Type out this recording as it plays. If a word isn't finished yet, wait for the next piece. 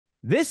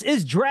This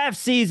is draft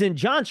season.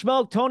 John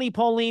Schmeelk, Tony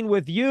Pauline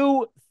with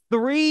you.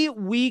 3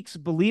 weeks,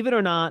 believe it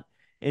or not,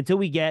 until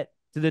we get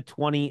to the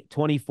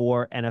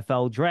 2024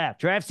 NFL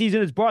Draft. Draft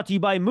season is brought to you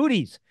by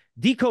Moody's.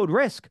 Decode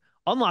risk,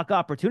 unlock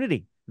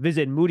opportunity.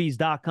 Visit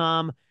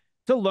Moody's.com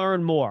to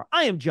learn more.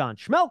 I am John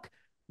Schmeelk.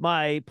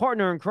 My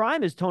partner in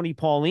crime is Tony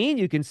Pauline.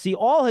 You can see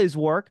all his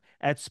work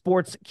at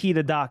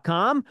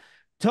sportskita.com.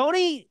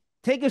 Tony,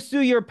 take us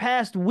through your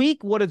past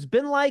week, what it's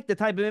been like, the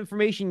type of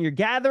information you're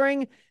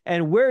gathering,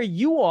 and where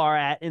you are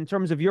at in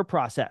terms of your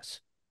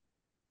process.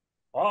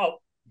 Oh,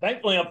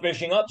 thankfully, I'm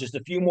finishing up just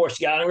a few more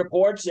scouting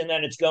reports, and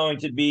then it's going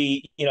to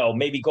be,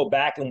 maybe go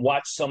back and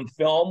watch some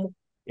film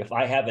if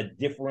I have a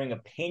differing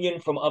opinion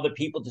from other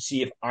people to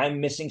see if I'm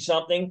missing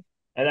something.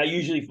 And I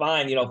usually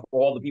find, for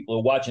all the people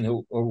who are watching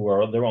who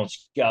are their own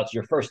scouts,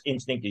 your first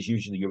instinct is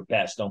usually your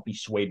best. Don't be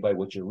swayed by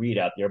what you read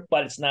out there,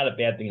 but it's not a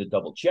bad thing to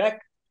double check.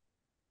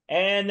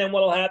 And then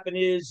what will happen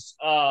is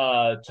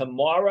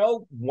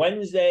tomorrow,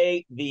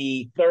 Wednesday,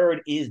 the 3rd,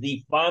 is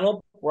the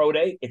final pro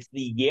day. It's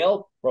the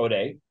Yale pro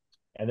day.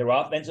 And their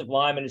offensive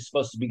lineman is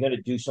supposed to be going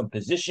to do some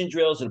position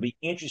drills. It'll be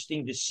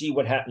interesting to see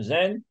what happens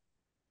then.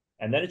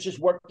 And then it's just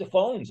work the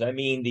phones. I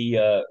mean,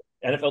 the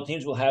NFL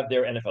teams will have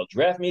their NFL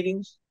draft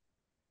meetings.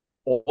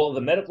 All of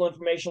the medical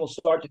information will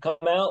start to come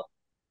out.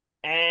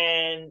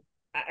 And,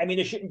 I mean,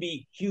 there shouldn't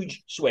be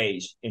huge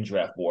sways in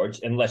draft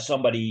boards unless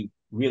somebody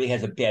really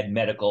has a bad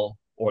medical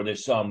or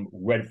there's some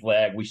red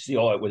flag. We see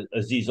all it with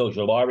Aziz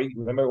Ojolari,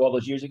 remember all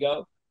those years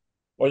ago?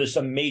 Or there's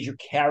some major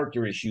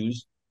character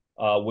issues,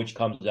 which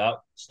comes out.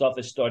 Stuff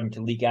is starting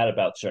to leak out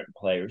about certain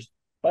players.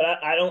 But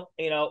I don't,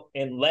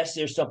 unless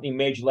there's something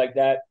major like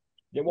that,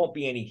 there won't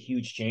be any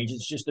huge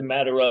changes. It's just a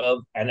matter of,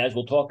 and as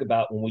we'll talk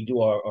about when we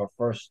do our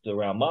first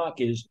round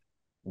mock, is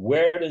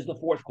where does the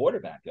fourth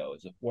quarterback go?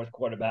 Is the fourth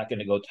quarterback going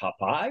to go top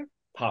 5,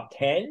 top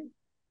 10?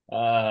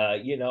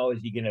 Is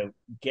he going to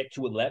get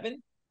to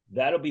 11?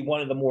 That'll be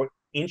one of the more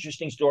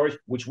interesting stories,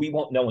 which we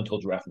won't know until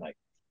draft night.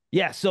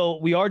 Yeah, so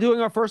we are doing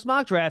our first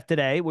mock draft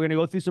today. We're going to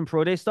go through some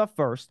pro day stuff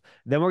first.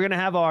 Then we're going to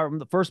have our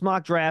first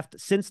mock draft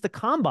since the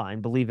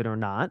combine, believe it or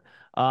not.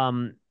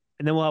 And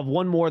then we'll have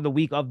one more the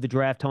week of the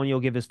draft. Tony will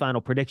give his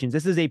final predictions.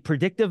 This is a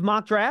predictive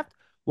mock draft,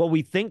 what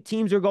we think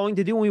teams are going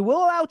to do. And we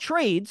will allow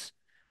trades.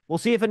 We'll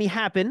see if any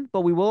happen,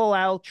 but we will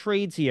allow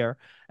trades here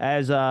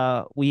as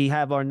we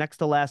have our next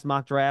to last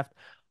mock draft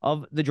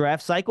of the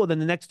draft cycle. Then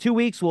the next 2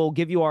 weeks, we'll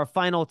give you our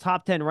final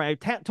top 10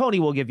 rank. Tony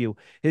will give you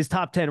his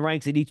top 10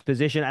 ranks at each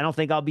position. I don't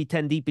think I'll be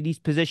 10 deep at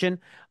each position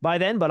by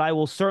then, but I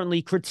will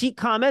certainly critique,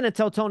 comment, and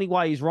tell Tony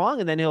why he's wrong.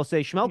 And then he'll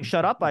say, Schmeelk,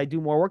 shut up. I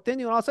do more work than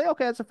you. And I'll say,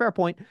 okay, that's a fair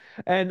point.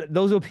 And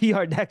those will be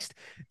our next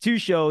 2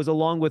 shows,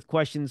 along with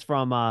questions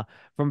from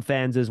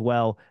fans as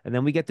well. And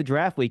then we get to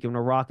draft week and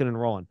we're rocking and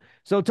rolling.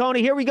 So,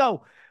 Tony, here we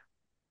go.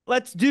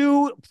 Let's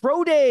do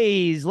pro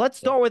days. Let's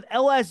start with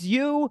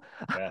LSU.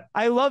 Yeah.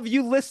 I love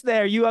you list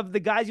there. You have the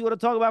guys you want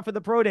to talk about for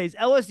the pro days.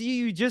 LSU,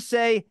 you just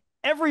say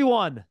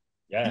everyone.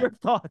 Yeah. Your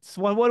thoughts.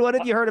 What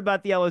have you heard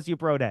about the LSU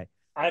pro day?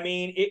 I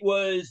mean, it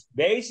was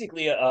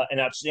basically an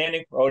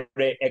outstanding pro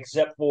day,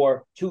 except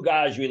for 2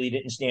 guys really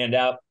didn't stand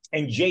out.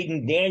 And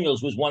Jaden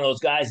Daniels was one of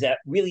those guys that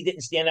really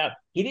didn't stand out.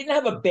 He didn't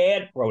have a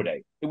bad pro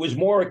day. It was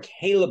more a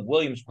Caleb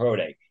Williams pro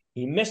day.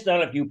 He missed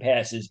on a few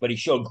passes, but he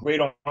showed great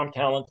arm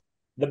talent.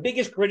 The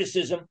biggest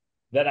criticism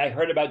that I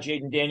heard about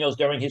Jaden Daniels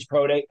during his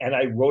pro day, and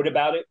I wrote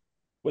about it,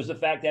 was the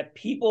fact that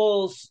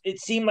it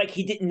seemed like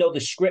he didn't know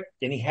the script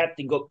and he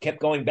kept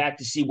going back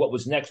to see what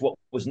was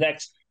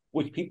next,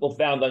 which people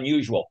found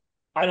unusual.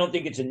 I don't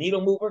think it's a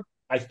needle mover.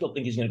 I still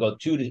think he's going to go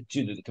to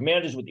the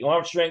Commanders with the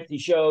arm strength he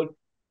showed.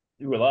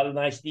 Threw a lot of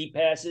nice deep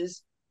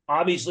passes.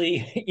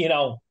 Obviously,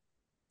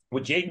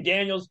 with Jaden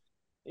Daniels,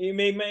 you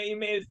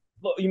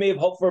may have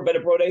hoped for a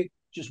better pro day.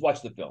 Just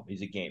watch the film.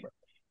 He's a gamer.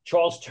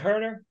 Charles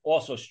Turner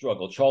also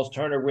struggled. Charles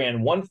Turner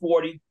ran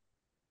 140,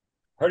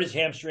 hurt his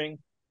hamstring.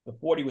 The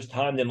 40 was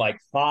timed in like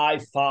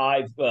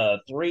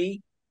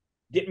 5.53.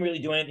 Didn't really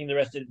do anything the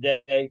rest of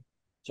the day.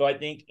 So I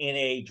think in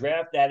a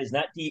draft that is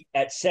not deep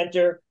at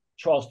center,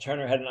 Charles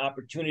Turner had an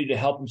opportunity to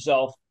help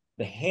himself.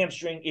 The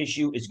hamstring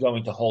issue is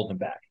going to hold him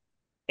back.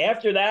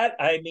 After that,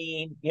 I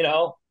mean,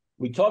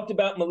 we talked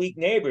about Malik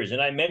Neighbors,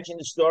 and I mentioned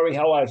the story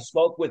how I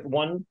spoke with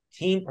one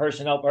team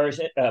personnel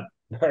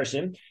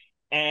person,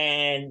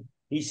 and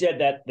he said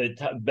that the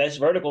best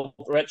vertical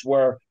threats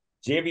were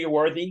Xavier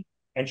Worthy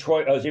and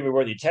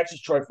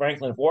Texas, Troy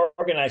Franklin of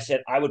Oregon. I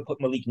said I would put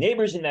Malik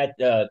Neighbors in that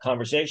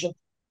conversation,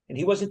 and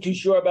he wasn't too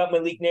sure about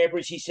Malik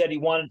Neighbors. He said he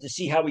wanted to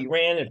see how he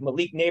ran. If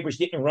Malik Neighbors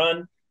didn't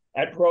run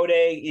at pro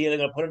day, they're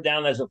going to put him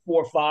down as a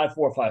 4.5,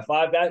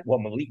 4.55 guy. Well,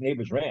 Malik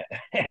Neighbors ran.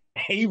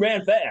 He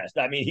ran fast.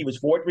 I mean, he was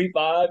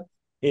 4.35.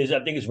 I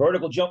think his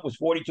vertical jump was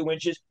 42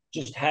 inches.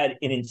 Just had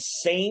an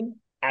insane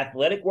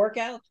athletic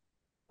workout.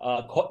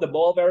 Caught the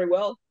ball very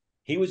well.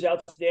 He was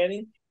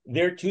outstanding.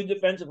 Their 2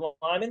 defensive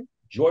linemen,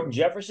 Jordan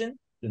Jefferson,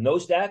 the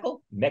nose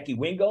tackle, Mekhi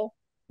Wingo,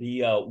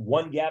 the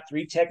one gap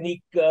 3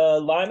 technique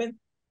lineman,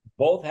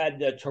 both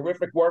had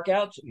terrific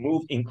workouts,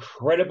 moved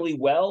incredibly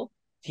well.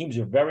 Teams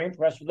are very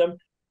impressed with them.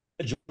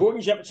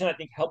 Jordan Jefferson, I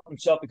think, helped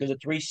himself because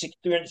at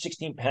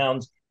 316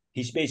 pounds,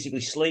 he's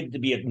basically slated to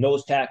be a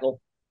nose tackle,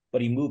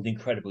 but he moved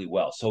incredibly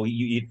well. So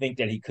you think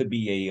that he could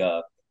be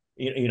a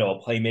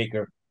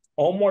playmaker.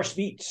 Omar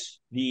Speets,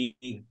 the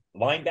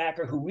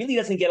linebacker who really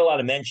doesn't get a lot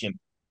of mention,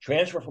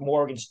 transfer from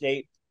Oregon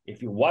State.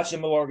 If you watch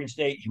him at Oregon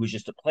State, he was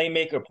just a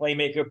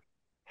playmaker.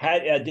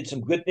 Had did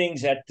some good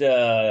things at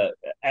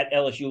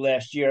LSU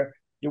last year.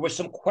 There was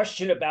some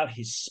question about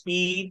his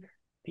speed.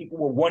 People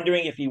were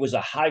wondering if he was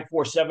a high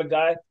 4.7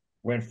 guy,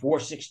 ran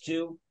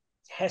 4.62,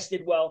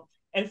 tested well.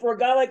 And for a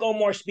guy like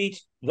Omar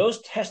Speets,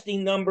 those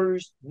testing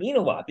numbers mean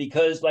a lot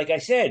because, like I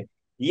said,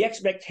 the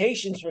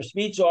expectations for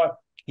Speets are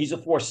he's a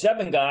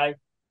 4.7 guy.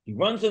 He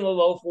runs in the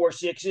low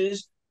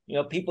 4.6s.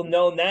 People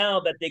know now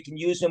that they can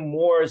use him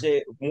more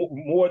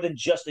than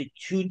just a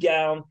 2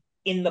 down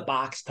in the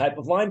box type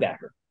of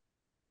linebacker.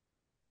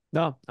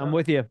 No, I'm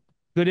with you.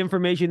 Good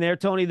information there,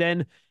 Tony.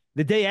 Then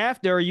the day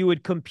after, you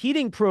had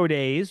competing pro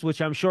days,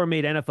 which I'm sure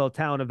made NFL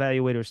talent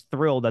evaluators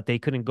thrilled that they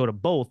couldn't go to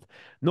both.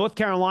 North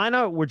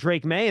Carolina were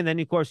Drake May, and then,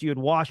 of course, you had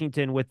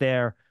Washington with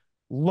their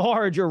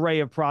large array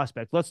of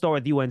prospects. Let's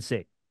start with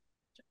UNC.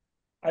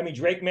 I mean,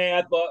 Drake May,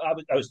 I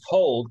was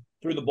told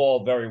threw the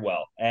ball very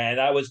well, and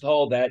I was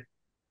told that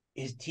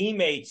his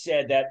teammates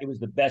said that it was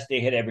the best they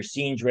had ever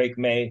seen Drake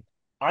May.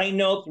 I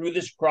know through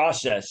this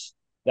process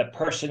that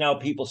personnel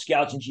people,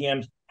 scouts, and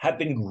GMs have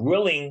been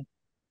grilling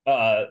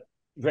uh,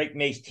 Drake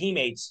May's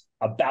teammates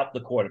about the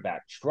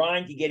quarterback,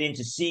 trying to get in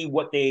to see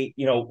what they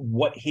thought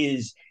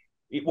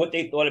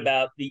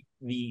about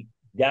the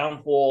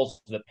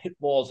downfalls, the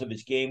pitfalls of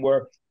his game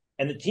were,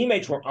 and the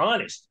teammates were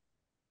honest.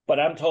 But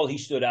I'm told he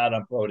stood out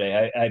on pro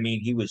day. I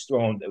mean, he was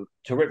throwing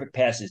terrific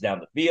passes down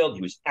the field.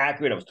 He was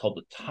accurate. I was told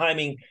the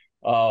timing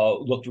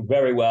looked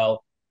very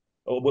well.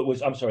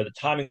 The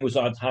timing was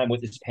on time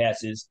with his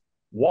passes.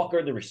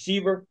 Walker, the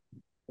receiver,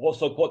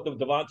 also caught the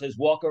Devontae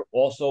Walker,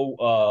 also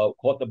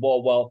caught the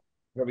ball well.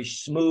 Very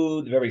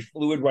smooth, very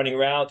fluid running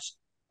routes.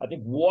 I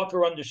think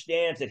Walker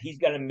understands that he's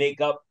got to make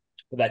up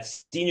for that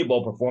Senior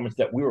Bowl performance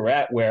that we were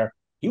at, where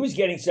he was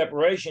getting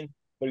separation,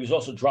 but he was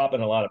also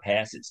dropping a lot of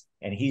passes.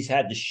 And he's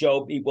had to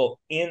show people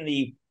at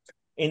the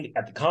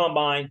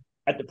combine,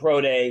 at the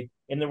pro day,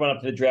 in the run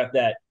up to the draft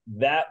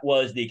that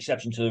was the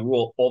exception to the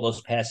rule. All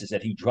those passes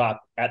that he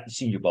dropped at the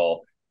Senior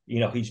Bowl,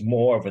 he's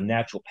more of a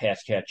natural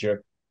pass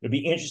catcher. It'll be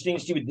interesting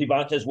to see with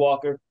Devontae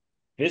Walker,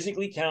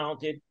 physically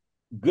talented,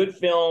 good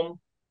film.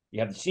 You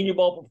have the Senior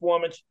Bowl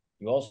performance.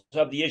 You also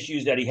have the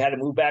issues that he had to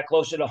move back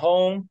closer to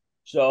home.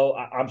 So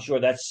I'm sure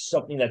that's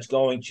something that's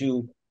going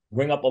to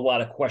bring up a lot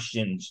of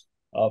questions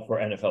for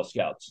NFL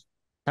scouts.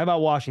 How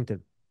about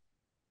Washington?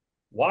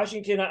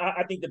 Washington,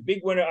 I think the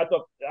big winner,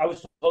 I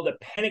was told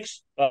that Penix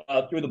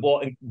threw the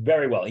ball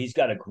very well. He's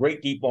got a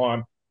great deep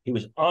arm. He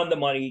was on the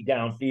money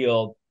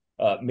downfield.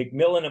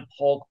 McMillan and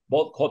Polk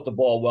both caught the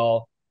ball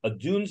well.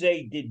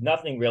 Adunze did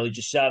nothing really,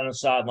 just sat on the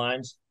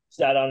sidelines,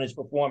 sat on his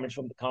performance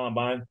from the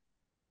combine.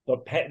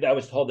 But I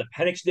was told that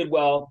Penix did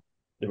well.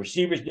 The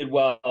receivers did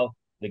well.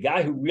 The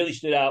guy who really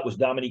stood out was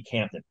Dominique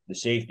Hampton, the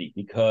safety,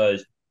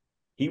 because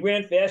he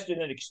ran faster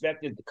than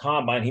expected at the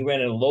combine. He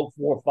ran in the low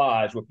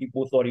 4.5s where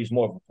people thought he was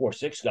more of a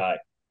 4.6 guy.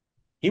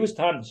 He was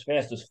timed as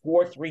fast as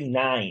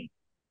 4.39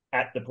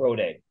 at the pro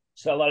day.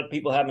 So a lot of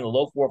people having the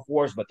low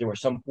 4.4s, but there were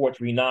some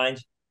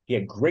 4.39s. He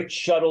had great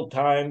shuttle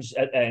times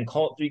and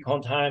three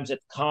cone times at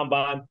the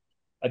combine.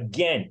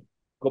 Again,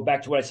 go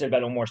back to what I said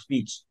about Omar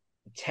Speets.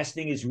 The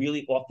testing is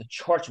really off the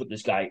charts with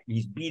this guy.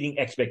 He's beating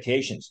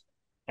expectations.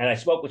 And I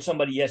spoke with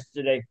somebody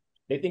yesterday.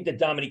 They think that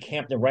Dominique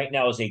Hampton right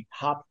now is a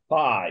top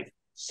 5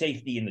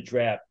 safety in the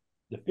draft.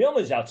 The film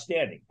is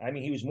outstanding. I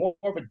mean, he was more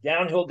of a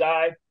downhill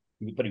guy,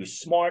 but he was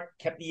smart,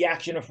 kept the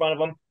action in front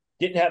of him,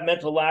 didn't have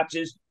mental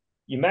lapses.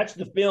 You match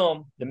the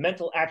film, the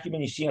mental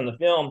acumen you see on the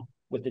film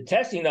with the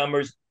testing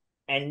numbers,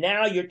 and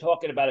now you're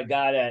talking about a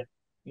guy that,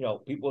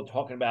 people are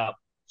talking about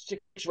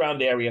 6th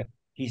round area.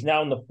 He's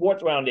now in the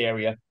 4th round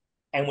area.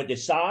 And with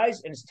his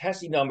size and his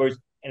testing numbers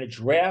and a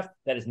draft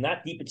that is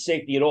not deep at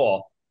safety at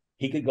all,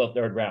 he could go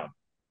 3rd round.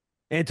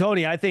 And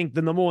Tony, I think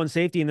the number 1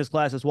 safety in this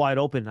class is wide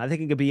open. I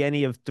think it could be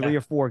any of 3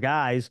 or 4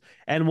 guys.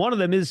 And one of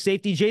them is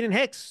safety Jaden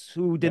Hicks,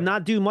 who did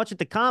not do much at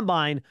the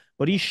combine,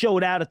 but he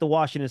showed out at the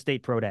Washington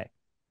State Pro Day.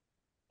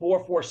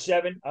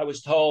 4.47, I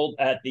was told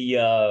at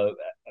the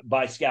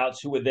by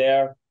scouts who were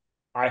there.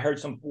 I heard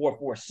some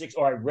 4.46,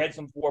 or I read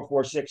some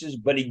 4.46s.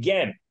 But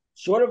again,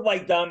 sort of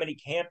like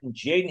Dominique Hampton,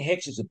 Jaden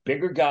Hicks is a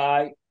bigger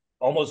guy,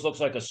 almost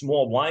looks like a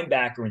small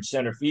linebacker in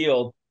center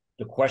field.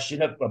 The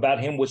question about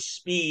him was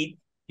speed.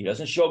 He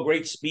doesn't show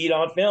great speed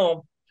on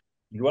film.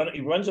 He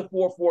runs a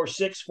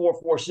 4.46,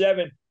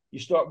 4.47. You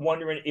start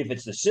wondering if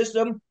it's the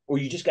system or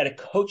you just got to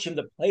coach him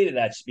to play to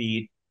that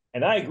speed.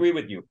 And I agree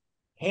with you.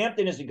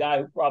 Hampton is a guy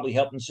who probably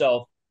helped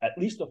himself at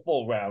least a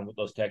full round with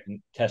those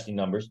testing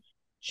numbers.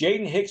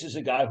 Jaden Hicks is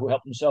a guy who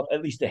helped himself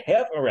at least a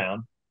half a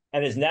round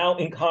and is now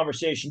in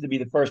conversation to be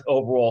the first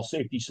overall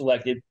safety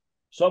selected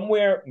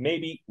somewhere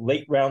maybe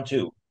late round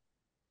 2.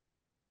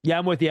 Yeah,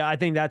 I'm with you. I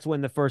think that's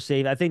when the first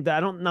save.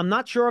 I'm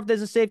not sure if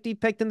there's a safety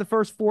picked in the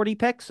first 40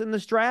 picks in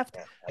this draft.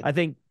 I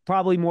think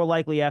probably more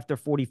likely after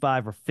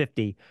 45 or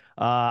 50.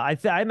 I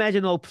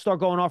imagine they'll start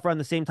going off around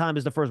the same time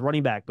as the first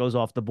running back goes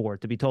off the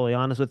board, to be totally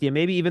honest with you.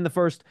 Maybe even the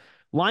first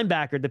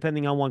linebacker,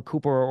 depending on when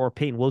Cooper or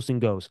Peyton Wilson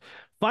goes.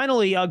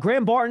 Finally,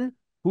 Graham Barton,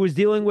 who was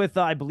dealing with,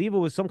 I believe it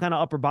was some kind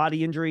of upper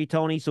body injury,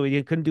 Tony, so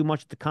he couldn't do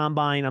much at the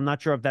combine. I'm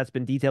not sure if that's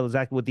been detailed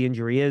exactly what the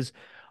injury is.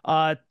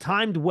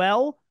 Timed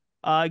well.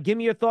 Give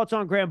me your thoughts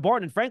on Graham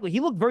Barton. And frankly, he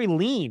looked very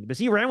lean because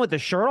he ran with the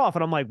shirt off,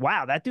 and I'm like,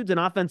 wow, that dude's an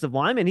offensive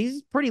lineman. He's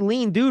a pretty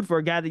lean dude for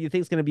a guy that you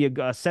think is going to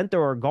be a center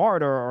or a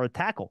guard or a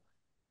tackle.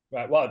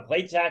 Right. Well,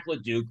 played tackle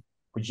at Duke,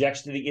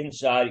 projects to the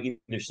inside,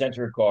 either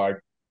center or guard.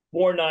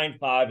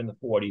 4.95 in the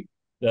 40.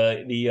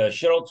 The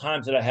shuttle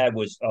times that I had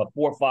was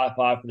 4.55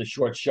 for the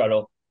short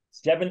shuttle,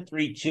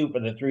 7.32 for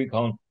the three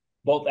cone.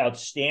 Both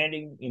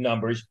outstanding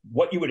numbers.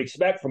 What you would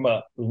expect from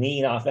a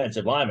lean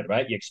offensive lineman,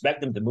 right? You expect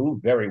them to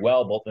move very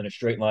well, both in a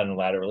straight line and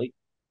laterally.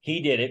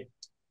 He did it.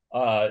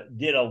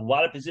 Did a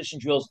lot of position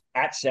drills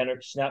at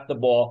center, snapped the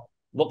ball,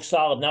 looked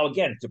solid. Now,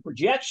 again, it's a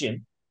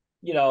projection.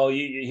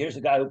 Here's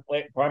a guy who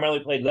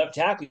primarily played left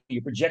tackle.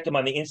 You project him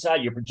on the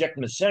inside, you project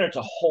him to center. It's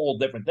a whole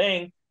different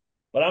thing.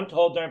 But I'm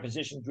told during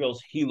position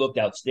drills, he looked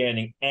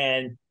outstanding.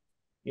 And,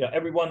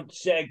 everyone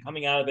said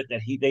coming out of it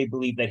that they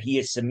believe that he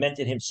has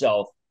cemented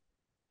himself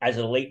as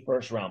a late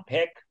first round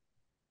pick.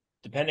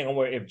 Depending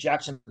on if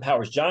Jackson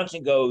Powers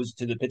Johnson goes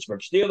to the Pittsburgh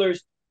Steelers,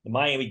 the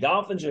Miami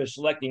Dolphins are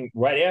selecting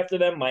right after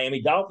them.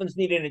 Miami Dolphins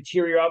need an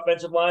interior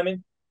offensive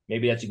lineman.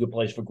 Maybe that's a good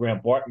place for Graham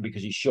Barton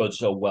because he showed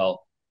so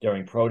well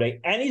during Pro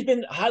Day. And he's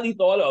been highly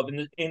thought of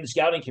in the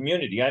scouting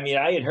community. I mean,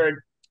 I had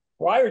heard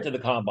prior to the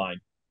Combine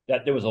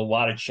that there was a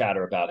lot of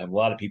chatter about him. A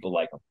lot of people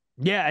like him.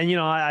 Yeah,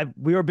 and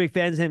we were big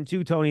fans of him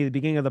too, Tony, at the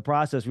beginning of the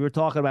process. We were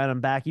talking about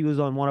him back. He was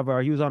on our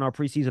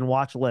preseason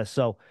watch list.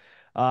 So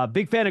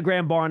big fan of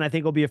Graham Barton. I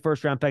think he'll be a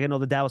first-round pick. I know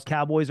the Dallas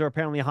Cowboys are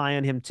apparently high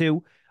on him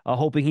too,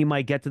 hoping he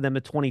might get to them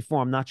at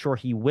 24. I'm not sure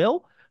he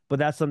will, but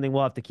that's something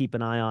we'll have to keep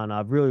an eye on.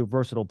 A really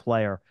versatile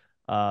player,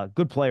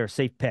 good player,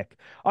 safe pick.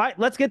 All right,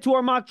 let's get to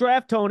our mock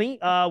draft, Tony.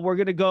 We're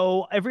going to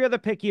go every other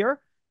pick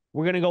here.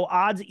 We're going to go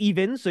odds,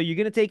 evens. So you're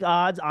going to take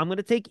odds. I'm going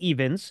to take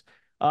evens.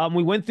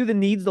 We went through the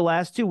needs the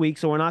last 2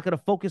 weeks, so we're not going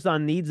to focus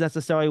on needs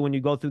necessarily when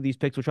you go through these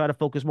picks. We'll try to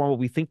focus more on what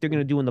we think they're going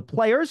to do in the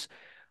players.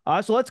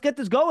 So let's get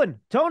this going.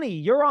 Tony,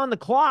 you're on the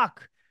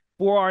clock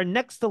for our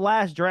next to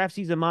last draft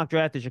season mock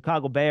draft, the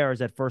Chicago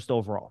Bears at first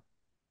overall.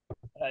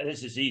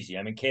 This is easy.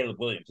 I mean, Caleb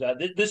Williams.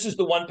 This is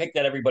the one pick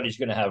that everybody's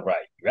going to have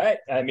right?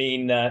 I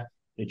mean,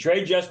 they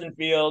trade Justin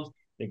Fields.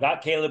 They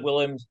got Caleb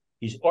Williams.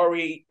 He's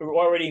already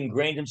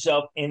ingrained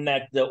himself in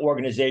that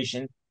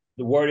organization.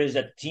 The word is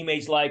that the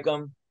teammates like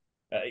him.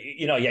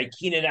 You had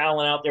Keenan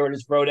Allen out there at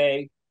his pro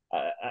day.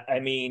 I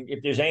mean,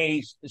 if there's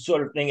any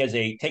sort of thing as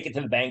a take it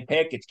to the bank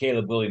pick, it's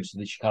Caleb Williams to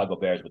the Chicago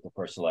Bears with the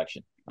first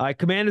selection. All right,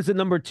 Commanders at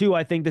number 2.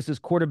 I think this is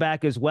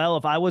quarterback as well.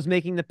 If I was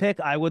making the pick,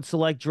 I would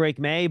select Drake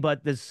May,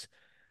 but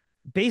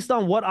based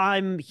on what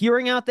I'm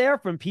hearing out there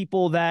from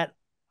people that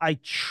I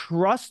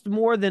trust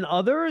more than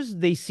others,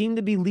 they seem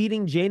to be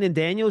leading Jaden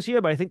Daniels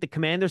here, but I think the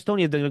Commanders,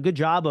 Tony, have done a good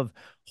job of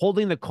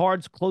holding the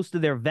cards close to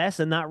their vest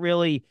and not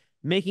really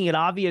making it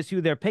obvious who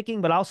they're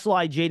picking, but I'll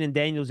slide Jaden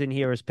Daniels in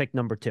here as pick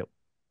number 2.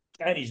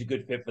 And he's a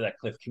good fit for that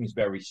Cliff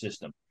Kingsbury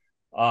system.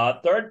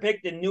 Third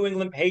pick, the New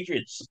England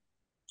Patriots.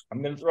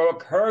 I'm going to throw a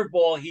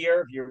curveball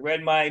here. If you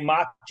read my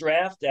mock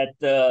draft at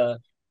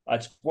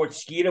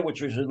Sportskeeda,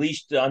 which was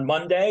released on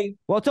Monday.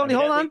 Well, Tony,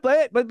 hold on.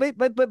 But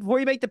before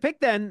you make the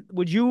pick then,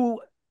 would you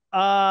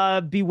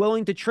be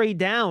willing to trade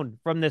down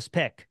from this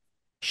pick?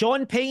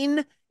 Sean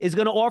Payton is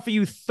going to offer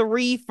you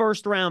 3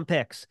 first-round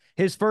picks.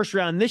 His first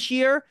round this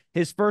year,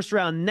 his first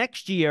round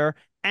next year,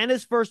 and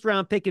his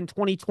first-round pick in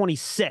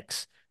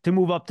 2026 to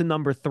move up to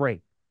number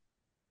 3.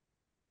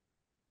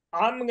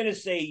 I'm going to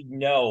say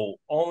no,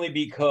 only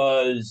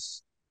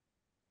because,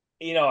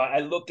 I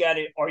look at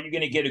it. Are you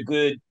going to get a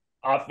good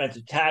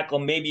offensive tackle?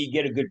 Maybe you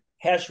get a good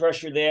pass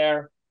rusher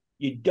there.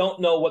 You don't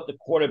know what the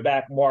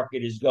quarterback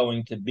market is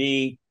going to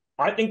be.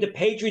 I think the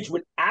Patriots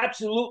would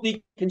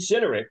absolutely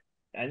consider it.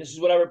 And this is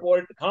what I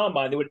reported at the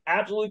Combine. They would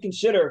absolutely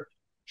consider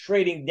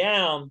trading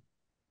down.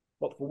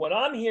 But from what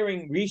I'm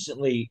hearing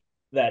recently,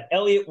 that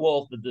Elliott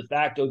Wolf, the de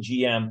facto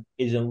GM,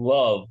 is in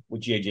love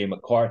with J.J.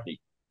 McCarthy.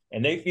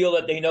 And they feel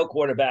that they know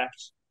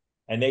quarterbacks,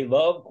 and they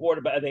love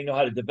quarterbacks. They know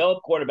how to develop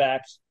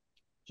quarterbacks.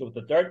 So with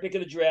the 3rd pick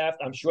of the draft,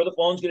 I'm sure the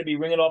phone's going to be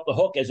ringing off the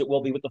hook, as it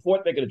will be with the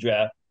 4th pick of the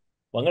draft.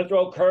 Well, I'm going to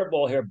throw a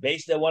curveball here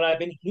based on what I've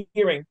been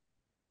hearing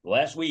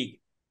last week.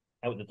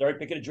 And with the 3rd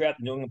pick of the draft,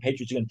 the New England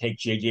Patriots are going to take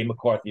J.J.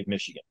 McCarthy of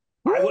Michigan.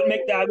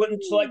 I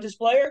wouldn't select this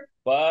player,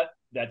 but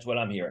that's what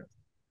I'm hearing.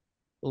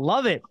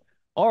 Love it.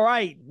 All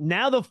right.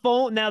 Now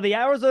the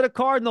Arizona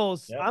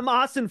Cardinals. Yep. I'm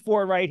Austin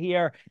for it right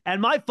here.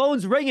 And my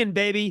phone's ringing,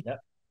 baby. Yep.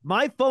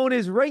 My phone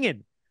is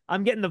ringing.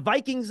 I'm getting the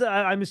Vikings.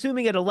 I'm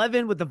assuming at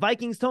 11 with the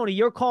Vikings. Tony,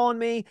 you're calling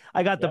me.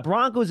 I got the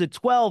Broncos at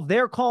 12.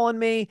 They're calling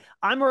me.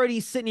 I'm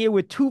already sitting here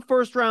with 2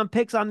 first-round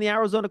picks on the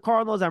Arizona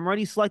Cardinals. I'm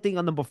already selecting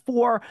on number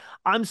 4.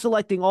 I'm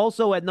selecting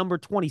also at number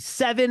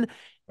 27.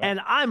 Right. And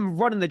I'm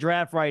running the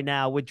draft right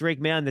now with Drake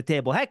May on the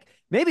table. Heck,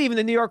 maybe even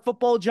the New York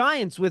Football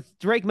Giants with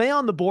Drake May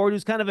on the board,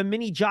 who's kind of a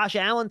mini Josh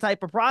Allen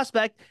type of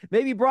prospect.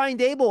 Maybe Brian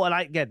Dable. And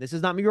again, this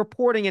is not me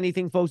reporting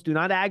anything, folks. Do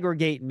not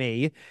aggregate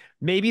me.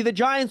 Maybe the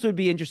Giants would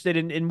be interested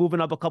in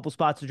moving up a couple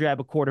spots to grab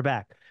a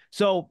quarterback.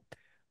 So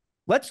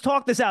let's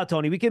talk this out,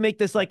 Tony. We can make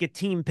this like a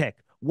team pick.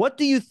 What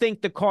do you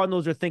think the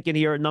Cardinals are thinking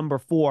here at number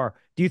 4?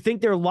 Do you think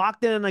they're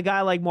locked in on a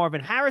guy like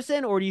Marvin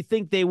Harrison, or do you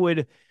think they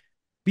would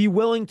be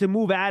willing to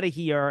move out of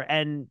here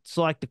and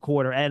select the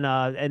quarter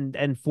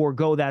and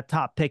forego that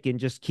top pick and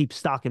just keep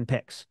stocking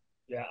picks?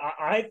 Yeah,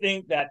 I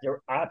think that they're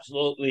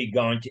absolutely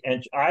going to.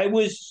 And I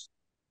was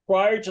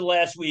prior to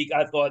last week,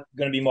 I thought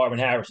going to be Marvin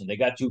Harrison. They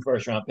got 2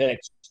 first-round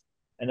picks,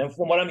 and then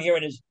from what I'm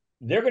hearing is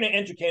they're going to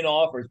entertain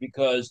offers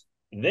because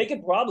they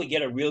could probably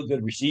get a real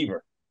good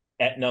receiver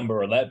at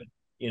number 11.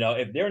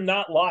 If they're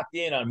not locked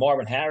in on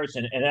Marvin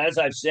Harrison, and as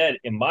I've said,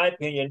 in my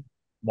opinion,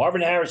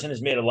 Marvin Harrison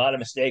has made a lot of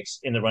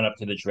mistakes in the run up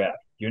to the draft.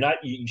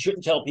 You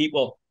shouldn't tell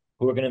people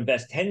who are going to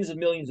invest tens of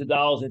millions of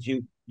dollars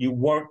into you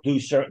won't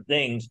do certain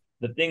things,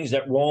 the things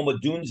that Rome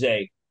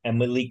Odunze and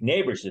Malik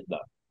Neighbors have done.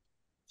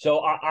 So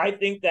I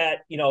think that,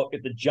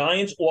 if the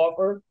Giants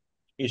offer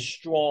is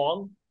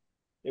strong,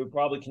 they would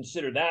probably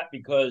consider that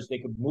because they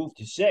could move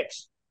to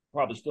 6,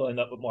 probably still end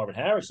up with Marvin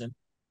Harrison.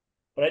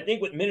 But I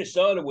think with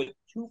Minnesota, with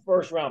 2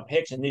 first-round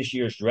picks in this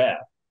year's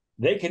draft,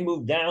 they can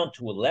move down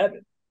to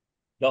 11.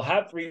 They'll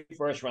have 3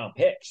 first-round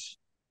picks.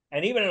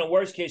 And even in a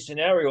worst-case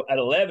scenario, at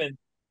 11,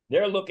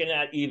 they're looking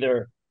at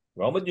either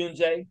Rome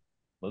Odunze,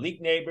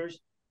 Malik Neighbors,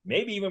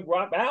 maybe even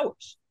Brock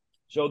Bowers.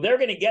 So they're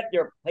going to get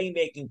their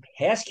playmaking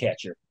pass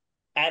catcher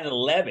at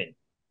 11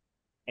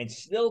 and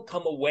still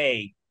come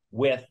away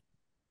with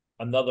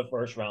another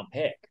first-round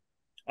pick.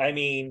 I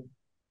mean,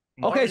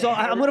 Okay, so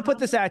I'm going to put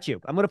this at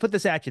you. I'm going to put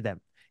this at you then.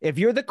 If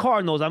you're the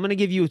Cardinals, I'm going to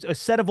give you a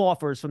set of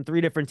offers from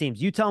 3 different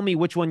teams. You tell me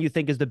which one you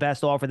think is the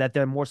best offer that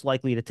they're most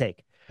likely to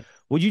take.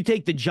 Would you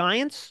take the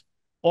Giants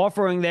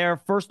offering their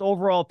first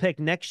overall pick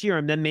next year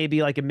and then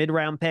maybe like a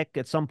mid-round pick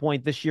at some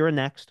point this year and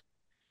next?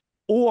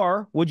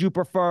 Or would you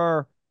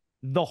prefer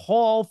the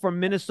haul from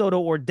Minnesota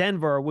or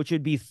Denver, which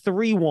would be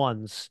 3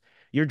 ones?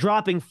 You're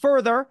dropping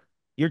further.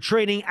 You're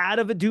trading out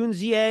of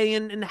Odunze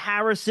and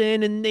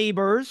Harrison and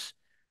Neighbors,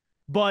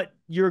 but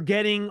you're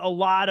getting a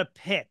lot of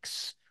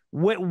picks.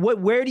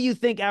 Where do you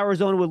think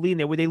Arizona would lean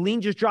there? Would they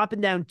lean just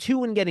dropping down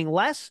 2 and getting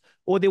less,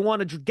 or they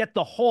want to get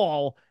the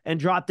haul and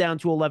drop down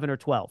to 11 or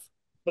 12?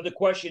 But the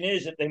question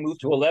is, if they move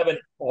to 11,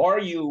 are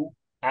you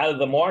out of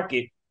the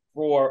market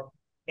for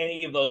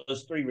any of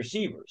those 3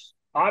 receivers?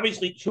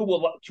 Obviously, 2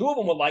 of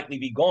them will likely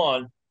be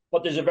gone,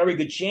 but there's a very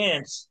good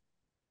chance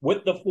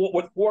with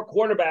 4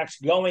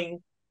 quarterbacks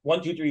going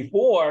 1, 2, 3,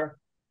 4,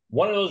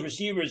 one of those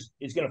receivers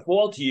is going to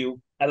fall to you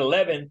at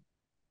 11.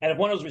 And if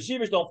one of those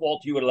receivers don't fall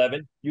to you at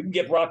 11, you can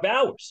get Brock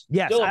Bowers.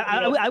 Yes, still,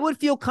 I would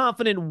feel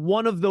confident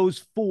one of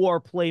those 4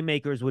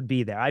 playmakers would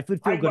be there. I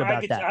would feel good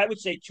about that. I would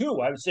say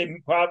 2. I would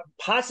say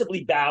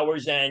possibly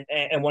Bowers and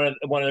one of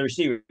the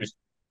receivers.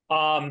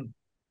 I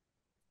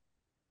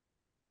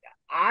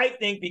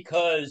think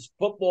because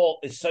football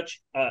is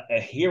such a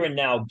here and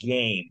now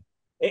game,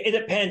 it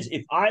depends.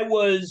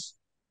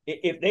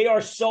 If they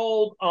are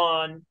sold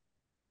on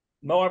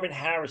Marvin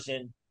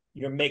Harrison,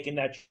 you're making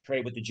that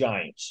trade with the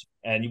Giants.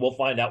 And you will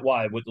find out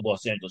why with the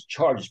Los Angeles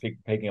Chargers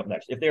picking up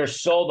next, if they're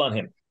sold on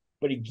him.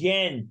 But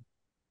again,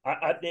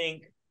 I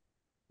think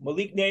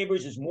Malik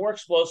Neighbors is more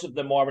explosive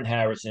than Marvin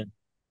Harrison.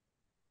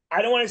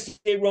 I don't want to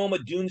say Rome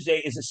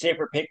Odunze is a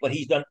safer pick, but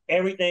he's done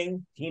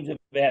everything teams have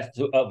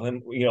asked of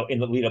him, in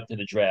the lead up to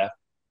the draft.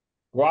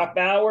 Brock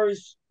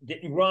Bowers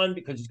didn't run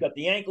because he's got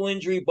the ankle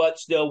injury, but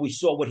still, we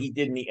saw what he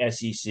did in the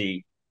SEC.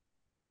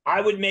 I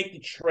would make the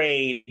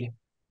trade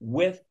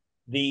with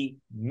the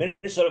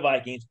Minnesota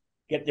Vikings,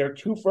 get their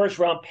 2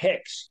 first-round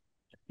picks,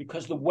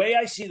 because the way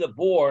I see the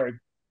board,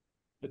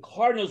 the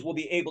Cardinals will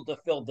be able to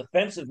fill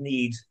defensive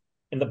needs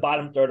in the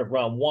bottom third of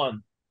round 1.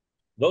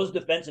 Those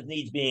defensive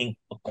needs being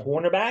a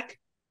cornerback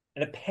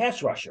and a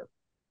pass rusher.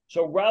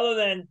 So rather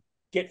than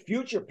get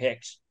future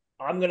picks,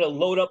 I'm going to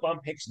load up on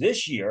picks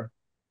this year.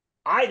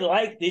 I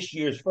like this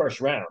year's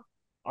first round.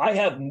 I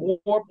have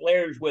more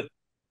players with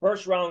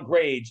first-round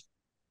grades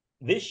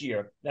this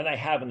year than I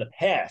have in the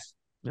past.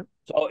 Yep.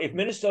 So if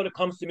Minnesota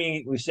comes to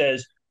me and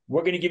says,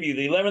 we're going to give you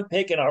the 11th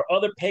pick and our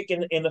other pick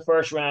in the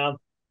first round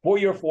for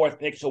your 4th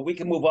pick so we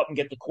can move up and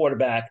get the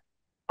quarterback,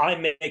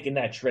 I'm making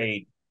that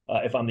trade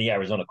if I'm the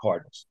Arizona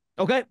Cardinals.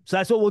 Okay, so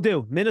that's what we'll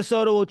do.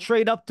 Minnesota will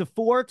trade up to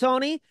 4,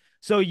 Tony.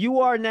 So you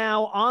are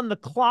now on the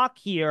clock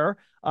here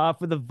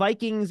for the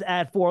Vikings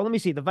at 4. Let me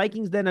see. The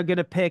Vikings then are going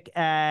to pick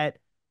at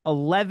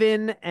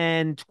 11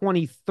 and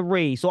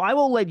 23. So I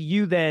will let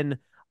you then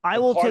 – I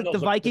will take the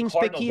Vikings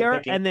pick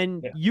here, and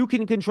then you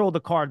can control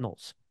the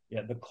Cardinals.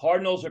 Yeah, the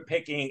Cardinals are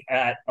picking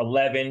at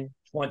 11,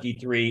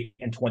 23,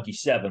 and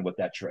 27 with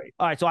that trade.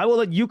 All right, so I will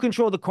let you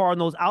control the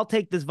Cardinals. I'll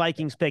take this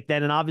Vikings pick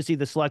then, and obviously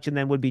the selection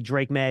then would be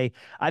Drake May.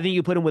 I think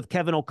you put him with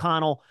Kevin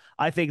O'Connell.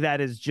 I think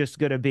that is just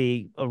going to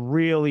be a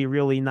really,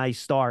 really nice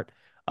start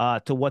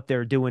to what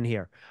they're doing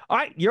here. All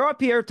right, you're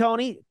up here,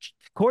 Tony.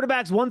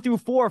 Quarterbacks 1 through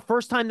 4,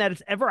 first time that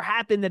it's ever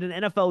happened in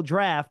an NFL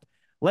draft.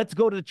 Let's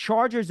go to the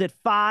Chargers at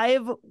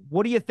 5.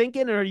 What are you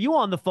thinking? Or are you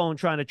on the phone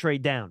trying to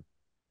trade down?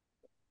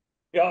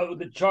 Yeah,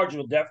 the Chargers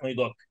will definitely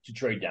look to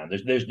trade down.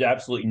 There's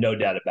absolutely no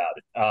doubt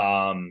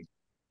about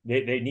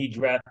it. They need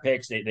draft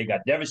picks. They got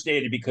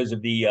devastated because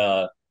of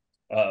the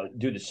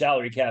due to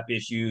salary cap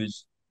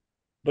issues.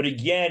 But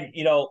again,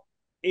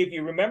 if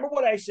you remember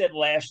what I said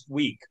last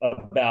week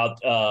about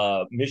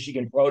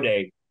Michigan Pro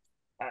Day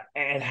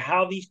and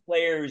how these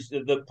players,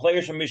 the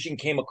players from Michigan,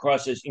 came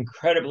across as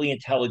incredibly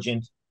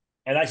intelligent,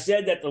 and I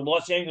said that the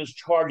Los Angeles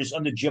Chargers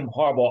under Jim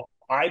Harbaugh,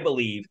 I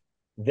believe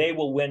they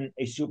will win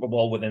a Super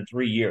Bowl within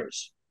 3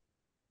 years.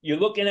 You're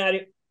looking at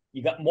it,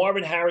 you got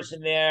Marvin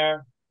Harrison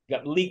there, you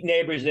got Malik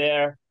Neighbors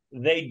there.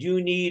 They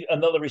do need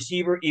another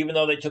receiver, even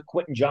though they took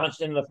Quentin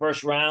Johnston in the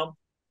first round.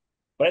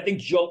 But I think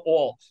Joe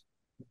Alt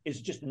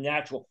is just a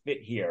natural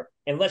fit here,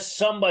 unless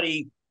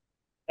somebody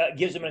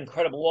gives him an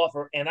incredible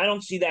offer. And I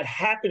don't see that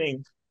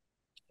happening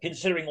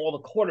considering all the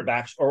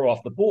quarterbacks are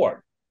off the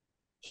board.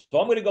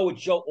 So I'm going to go with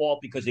Joe Alt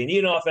because they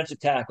need an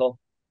offensive tackle.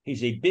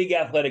 He's a big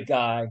athletic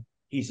guy.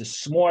 He's a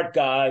smart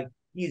guy.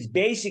 He's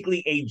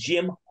basically a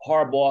Jim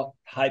Harbaugh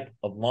type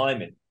of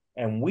lineman.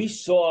 And we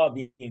saw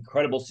the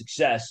incredible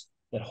success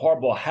that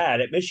Harbaugh had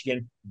at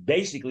Michigan,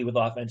 basically with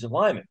offensive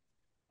linemen.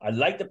 I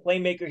like the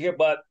playmaker here,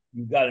 but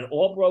you've got an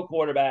all-pro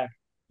quarterback.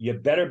 You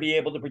better be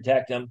able to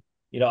protect him.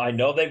 I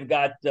know they've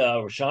got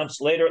Rashawn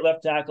Slater at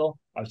left tackle.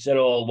 I've said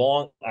all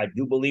along, I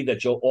do believe that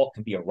Joe Alt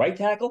can be a right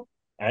tackle,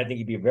 and I think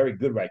he'd be a very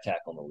good right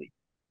tackle in the league.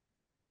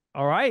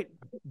 All right.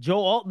 Joe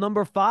Alt,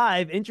 number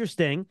 5.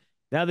 Interesting.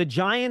 Now the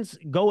Giants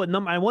go at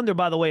number. I wonder,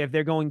 by the way, if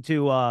they're going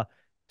to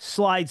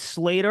slide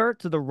Slater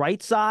to the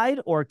right side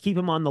or keep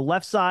him on the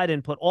left side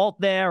and put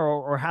Alt there,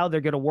 or how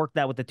they're going to work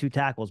that with the 2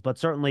 tackles. But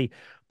certainly,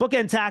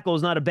 bookend tackle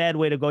is not a bad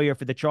way to go here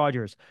for the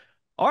Chargers.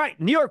 All right,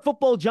 New York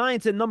Football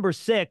Giants at number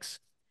 6.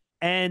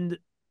 And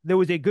there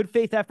was a good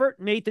faith effort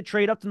made to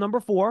trade up to number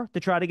 4 to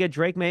try to get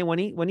Drake May when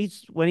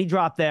he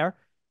dropped there.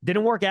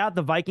 Didn't work out.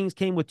 The Vikings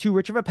came with too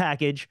rich of a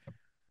package.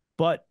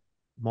 But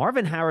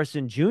Marvin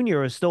Harrison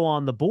Jr. is still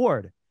on the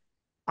board.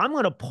 I'm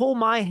going to pull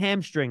my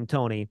hamstring,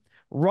 Tony,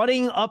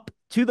 running up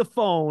to the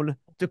phone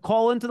to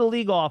call into the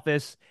league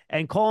office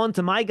and call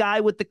into my guy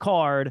with the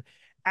card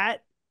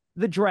at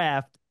the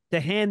draft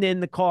to hand in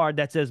the card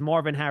that says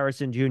Marvin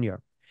Harrison Jr.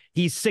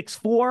 He's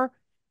 6'4",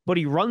 but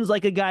he runs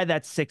like a guy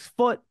that's 6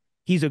 foot.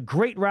 He's a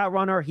great route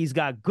runner. He's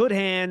got good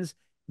hands,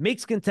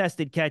 makes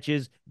contested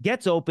catches,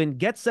 gets open,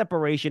 gets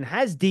separation,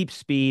 has deep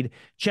speed,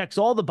 checks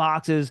all the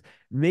boxes.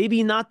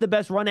 Maybe not the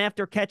best run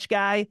after catch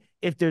guy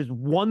if there's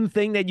one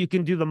thing that you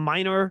can do the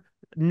minor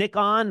nick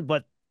on,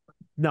 but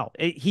no,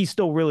 he's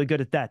still really good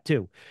at that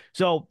too.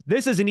 So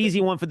this is an easy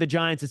one for the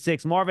Giants at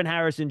 6. Marvin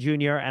Harrison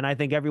Jr., and I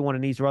think everyone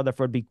in East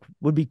Rutherford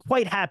would be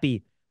quite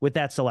happy with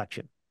that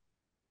selection.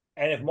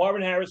 And if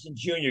Marvin Harrison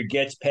Jr.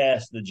 gets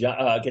past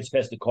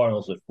the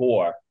Cardinals at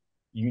 4,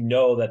 you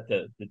know that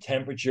the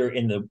temperature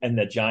in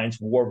the Giants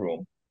war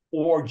room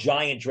or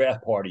Giant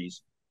draft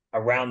parties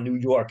around New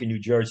York and New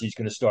Jersey is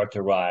going to start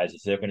to rise.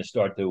 They're going to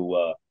start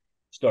to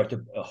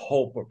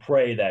hope or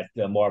pray that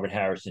Marvin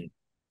Harrison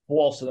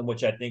falls to them,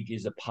 which I think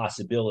is a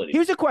possibility.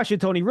 Here's a question,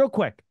 Tony, real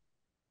quick.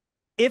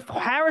 If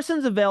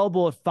Harrison's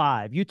available at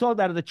 5, you talked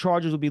about the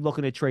Chargers would be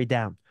looking to trade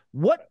down.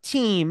 What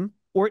team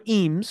or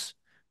Eames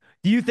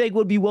do you think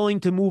would be willing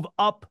to move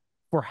up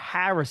for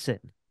Harrison?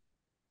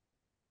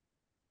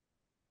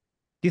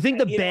 Do you think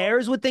the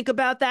Bears would think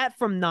about that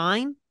from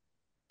 9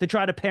 to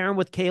try to pair him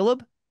with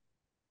Caleb?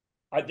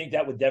 I think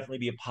that would definitely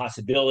be a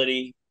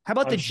possibility. How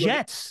about the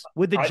Jets?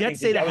 Would the Jets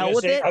say the hell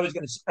with it? I was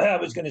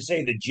going to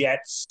say the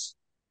Jets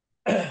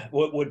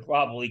would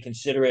probably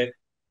consider it.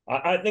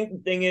 I think the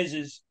thing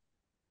is,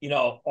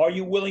 are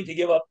you willing to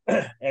give up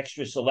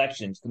extra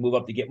selections to move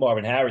up to get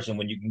Marvin Harrison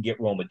when you can get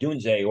Rome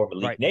Odunze or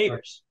Malik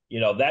Neighbors?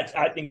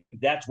 I think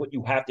that's what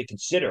you have to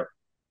consider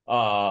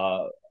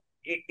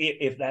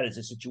if that is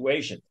a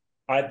situation.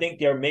 I think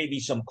there may be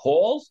some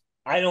calls.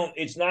 I don't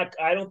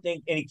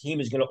think any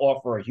team is going to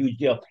offer a huge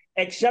deal,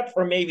 except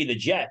for maybe the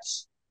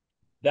Jets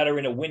that are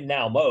in a win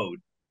now mode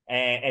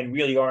and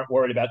really aren't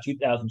worried about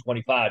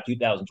 2025,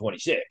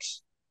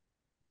 2026.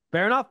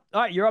 Fair enough.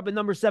 All right, you're up at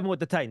number 7 with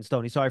the Titans,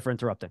 Tony. Sorry for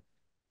interrupting.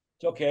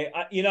 It's okay.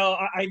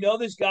 I know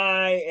this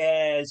guy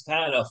has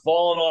kind of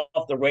fallen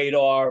off the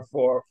radar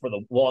for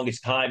the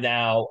longest time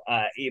now.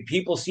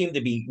 People seem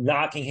to be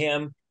knocking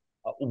him.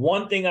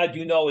 One thing I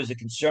do know is a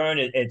concern.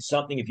 It's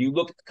something, if you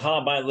look at the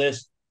combine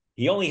list,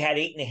 he only had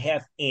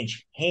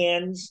 8.5-inch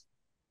hands.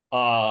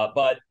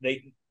 But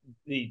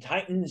the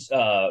Titans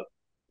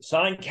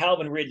signed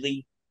Calvin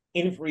Ridley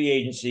in free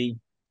agency.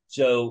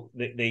 So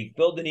they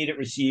filled the need at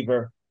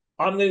receiver.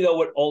 I'm going to go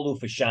with Olu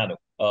Fashanu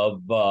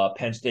of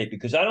Penn State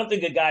because I don't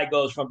think a guy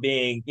goes from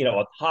being,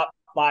 a top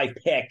 5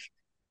 pick,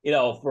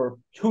 for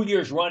 2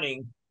 years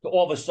running to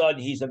all of a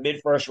sudden he's a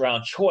mid-first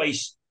round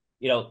choice,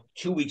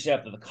 2 weeks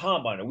after the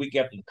combine, a week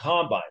after the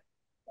combine.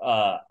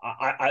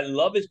 I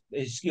love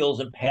his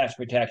skills in pass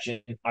protection.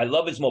 I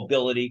love his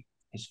mobility.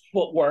 his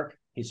footwork,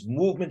 his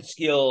movement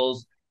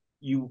skills.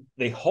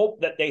 They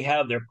hope that they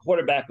have their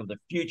quarterback of the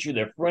future,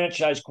 their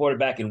franchise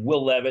quarterback in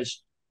Will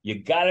Levis.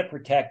 You got to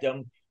protect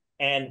him.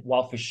 And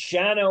while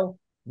Fasciano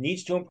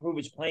needs to improve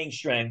his playing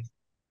strength,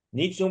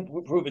 needs to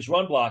improve his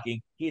run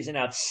blocking, he is an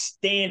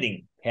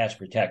outstanding pass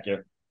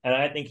protector. And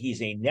I think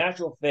he's a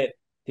natural fit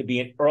to be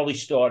an early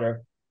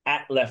starter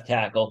at left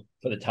tackle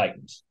for the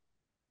Titans.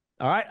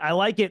 All right, I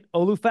like it.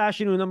 Olu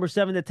Fashanu, number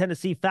 7, the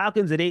Tennessee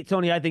Falcons at 8.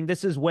 Tony, I think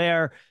this is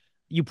where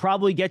you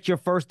probably get your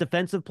first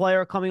defensive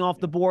player coming off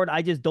the board.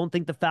 I just don't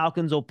think the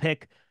Falcons will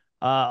pick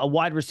a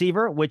wide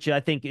receiver, which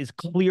I think is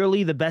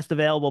clearly the best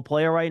available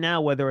player right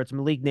now, whether it's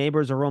Malik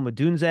Neighbors or Rome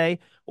Odunze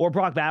or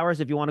Brock Bowers,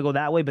 if you want to go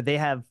that way. But they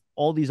have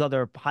all these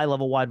other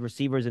high-level wide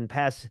receivers and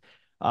pass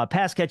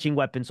catching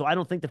weapons. So I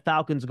don't think the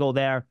Falcons go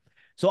there.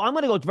 So I'm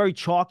going to go very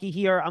chalky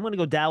here. I'm going to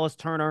go Dallas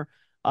Turner.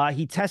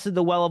 He tested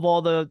the well of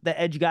all the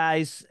edge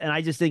guys, and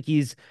I just think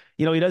he's,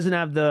 he doesn't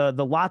have the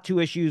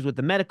Latu issues with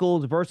the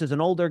medicals versus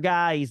an older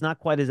guy. He's not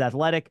quite as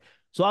athletic.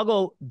 So I'll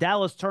go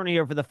Dallas Turner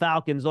here for the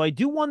Falcons, though I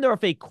do wonder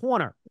if a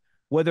corner,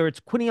 whether it's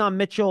Quinion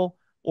Mitchell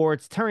or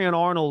it's Terrion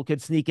Arnold,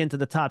 could sneak into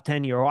the top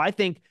 10 here. Or I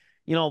think,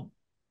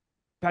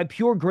 by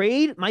pure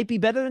grade, might be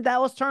better than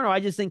Dallas Turner. I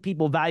just think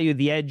people value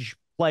the edge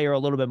player a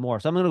little bit more.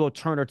 So I'm going to go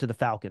Turner to the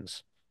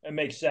Falcons. It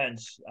makes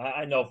sense.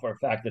 I know for a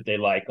fact that they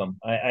like him.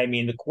 I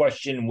mean, the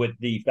question with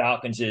the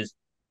Falcons is,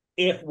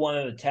 if one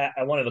of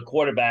the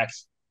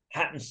quarterbacks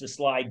happens to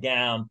slide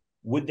down,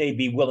 would they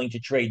be willing to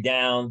trade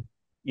down?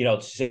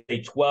 Say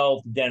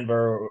 12 to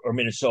Denver or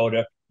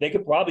Minnesota. They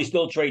could probably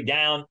still trade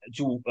down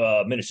to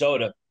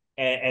Minnesota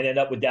and end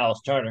up with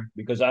Dallas Turner,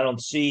 because I don't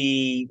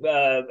see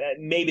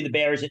maybe the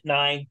Bears at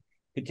 9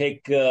 could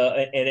take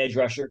an edge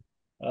rusher.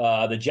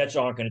 The Jets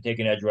aren't going to take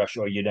an edge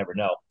rusher, or you never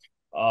know.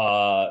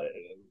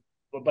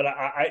 But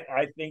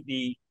I think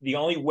the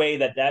only way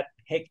that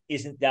pick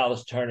isn't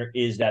Dallas Turner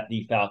is that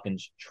the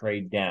Falcons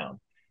trade down.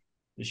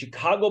 The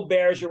Chicago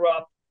Bears are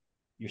up.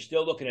 You're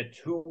still looking at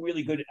 2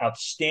 really good,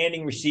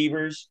 outstanding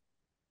receivers.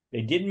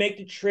 They did make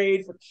the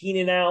trade for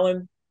Keenan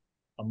Allen.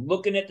 I'm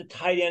looking at the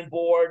tight end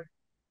board.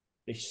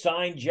 They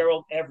signed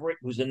Gerald Everett,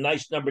 who's a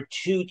nice number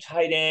 2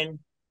 tight end.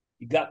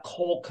 You got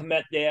Cole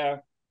Kmet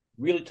there.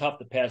 Really tough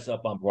to pass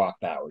up on Brock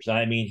Bowers.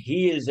 I mean,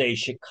 he is a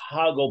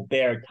Chicago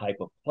Bear type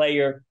of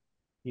player.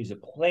 He's a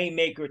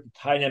playmaker at the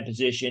tight end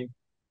position.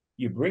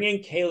 You bring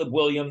in Caleb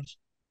Williams.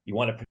 You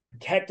want to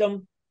protect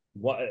him.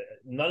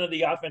 None of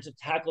the offensive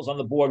tackles on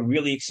the board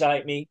really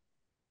excite me,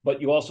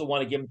 but you also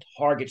want to give him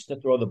targets to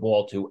throw the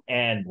ball to.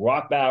 And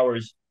Brock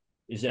Bowers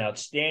is an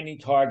outstanding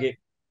target.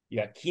 You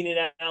got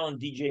Keenan Allen,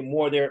 DJ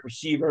Moore there at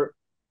receiver.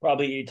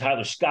 Probably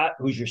Tyler Scott,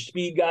 who's your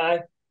speed guy.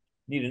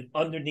 Need an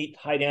underneath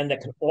tight end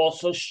that can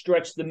also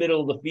stretch the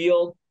middle of the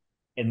field.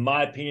 In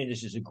my opinion,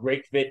 this is a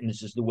great fit, and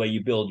this is the way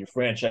you build your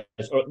franchise,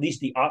 or at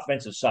least the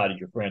offensive side of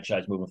your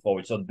franchise moving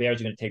forward. So the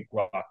Bears are going to take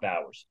Brock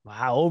Bowers.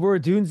 Wow, over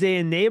Odunze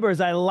and Neighbors.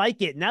 I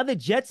like it. Now the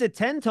Jets at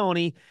 10,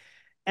 Tony,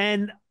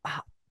 and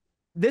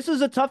this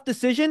was a tough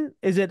decision.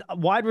 Is it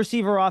wide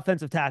receiver or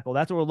offensive tackle?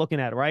 That's what we're looking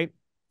at, right?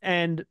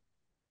 And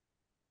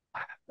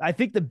I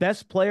think the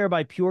best player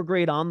by pure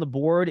grade on the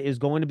board is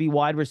going to be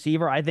wide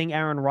receiver. I think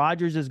Aaron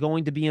Rodgers is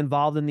going to be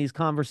involved in these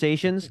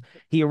conversations.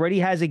 He already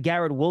has a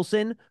Garrett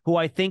Wilson, who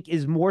I think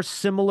is more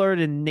similar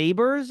to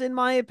Neighbors, in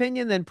my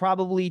opinion, than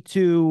probably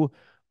to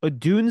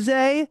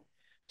Odunze.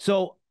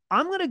 So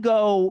I'm going to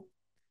go.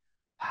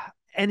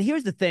 And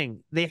here's the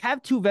thing. They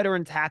have 2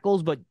 veteran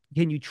tackles, but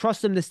can you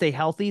trust them to stay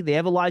healthy? They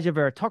have Elijah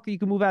Vera Tucker. You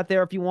can move out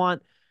there if you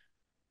want.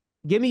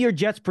 Give me your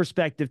Jets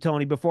perspective,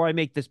 Tony, before I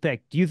make this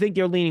pick. Do you think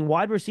they're leaning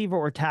wide receiver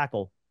or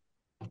tackle?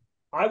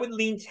 I would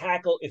lean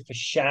tackle if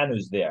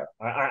Fashanu's there.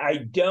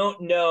 I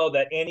don't know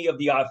that any of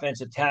the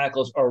offensive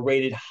tackles are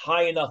rated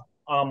high enough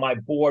on my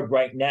board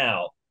right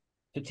now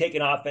to take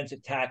an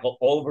offensive tackle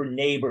over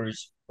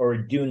Neighbors or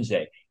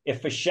Odunze.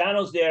 If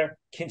Fashanu's there,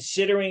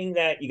 considering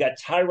that you got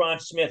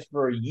Tyron Smith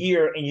for a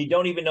year and you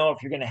don't even know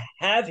if you're going to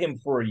have him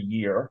for a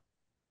year,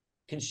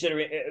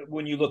 considering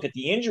when you look at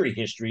the injury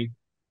history,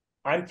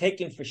 I'm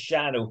taking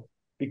Fasciano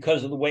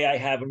because of the way I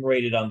have him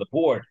rated on the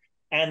board,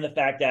 and the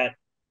fact that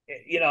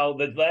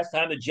the last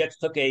time the Jets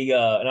took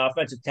an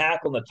offensive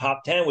tackle in the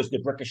top 10 was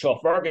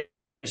D'Brickashaw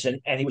Ferguson,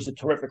 and he was a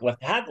terrific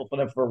left tackle for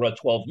them for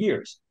 12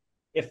 years.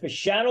 If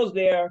Fasciano's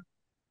there,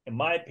 in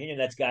my opinion,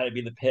 that's got to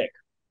be the pick.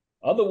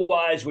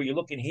 Otherwise, where you're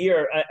looking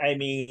here, I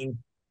mean,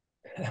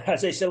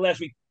 as I said last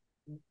week,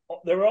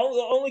 there are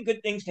only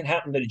good things can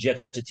happen to the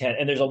Jets at 10,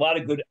 and there's a lot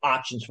of good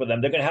options for them.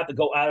 They're going to have to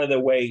go out of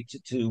their way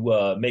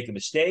to make a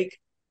mistake.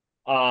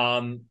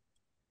 From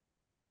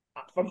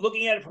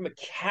looking at it from a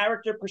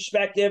character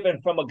perspective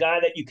and from a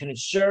guy that you can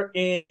insert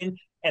in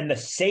and the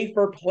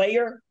safer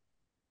player,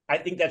 I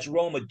think that's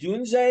Rome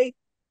Odunze.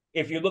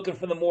 If you're looking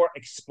for the more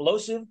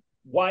explosive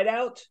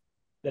wideout,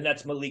 then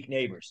that's Malik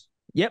Neighbors.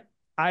 Yep.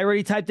 I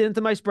already typed it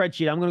into my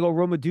spreadsheet. I'm going to go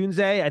Rome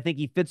Odunze. I think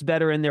he fits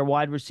better in their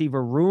wide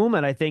receiver room,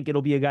 and I think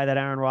it'll be a guy that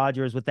Aaron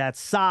Rodgers, with that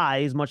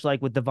size, much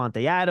like with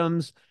Devontae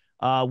Adams,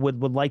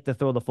 would like to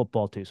throw the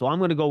football to. So I'm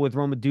going to go with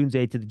Roma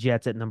Dunze to the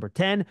Jets at number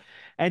 10.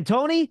 And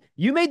Tony,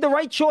 you made the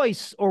right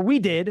choice, or we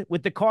did,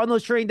 with the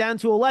Cardinals trading down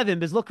to 11,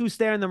 because look who's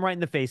staring them right in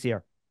the face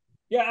here.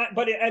 Yeah,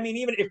 but I mean,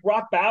 even if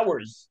Brock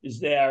Bowers is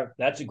there,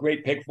 that's a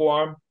great pick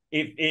for him.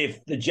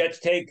 If the Jets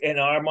take in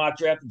our mock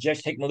draft, the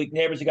Jets take Malik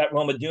Neighbors, they got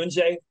Roma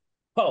Dunze.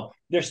 Oh,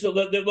 they're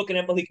looking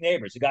at Malik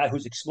Neighbors, a guy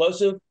who's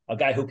explosive, a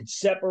guy who can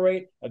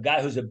separate, a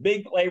guy who's a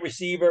big play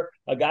receiver,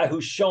 a guy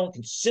who's shown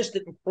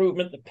consistent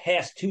improvement the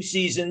past 2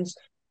 seasons.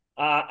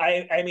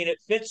 I mean, it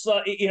fits.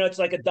 It's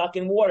like a duck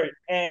in water,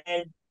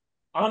 and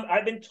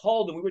I've been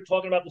told, and we were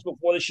talking about this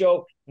before the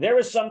show, there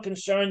is some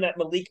concern that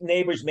Malik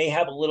Neighbors may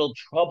have a little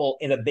trouble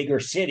in a bigger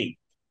city.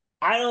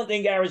 I don't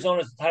think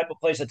Arizona is the type of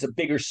place that's a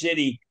bigger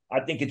city. I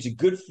think it's a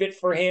good fit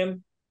for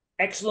him.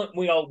 Excellent,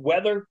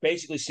 weather,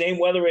 basically same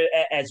weather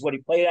as what he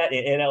played at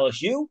in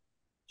LSU.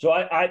 So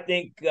I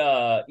think,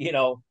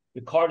 the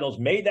Cardinals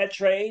made that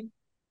trade.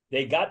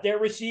 They got their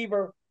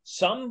receiver.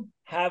 Some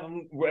have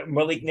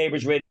Malik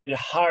Neighbors rated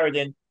higher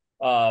than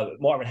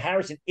Marvin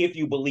Harrison, if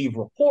you believe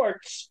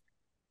reports.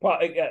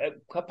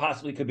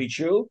 Possibly could be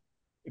true.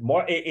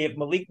 If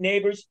Malik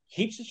Neighbors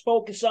keeps his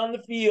focus on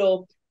the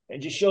field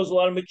and just shows a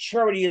lot of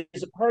maturity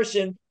as a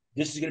person,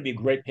 this is going to be a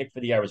great pick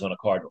for the Arizona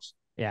Cardinals.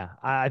 Yeah,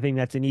 I think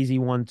that's an easy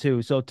one,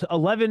 too. So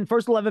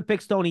first 11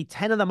 picks, Tony,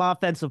 10 of them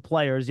offensive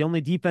players. The only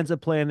defensive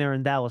player in there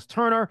in Dallas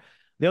Turner.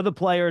 The other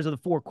players are the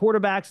 4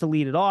 quarterbacks to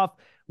lead it off.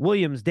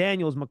 Williams,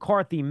 Daniels,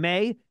 McCarthy,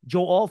 May.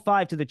 Joe all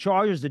 5 to the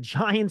Chargers. The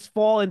Giants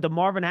fall into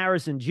Marvin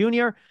Harrison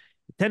Jr.,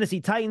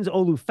 Tennessee Titans,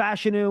 Olu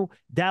Fashanu,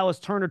 Dallas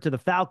Turner to the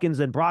Falcons,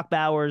 and Brock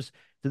Bowers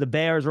to the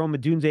Bears, Roma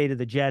Dunze to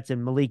the Jets,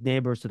 and Malik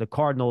Neighbors to the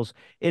Cardinals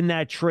in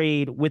that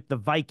trade with the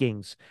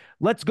Vikings.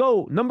 Let's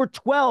go. Number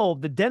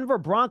 12, the Denver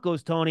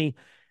Broncos, Tony.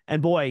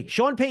 And boy,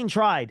 Sean Payton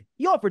tried.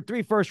 He offered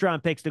 3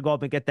 first-round picks to go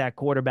up and get that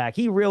quarterback.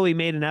 He really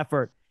made an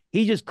effort.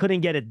 He just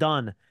couldn't get it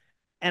done.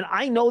 And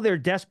I know they're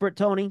desperate,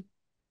 Tony,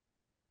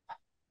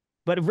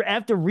 but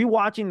after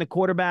rewatching the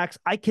quarterbacks,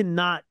 I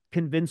cannot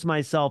convince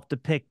myself to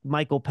pick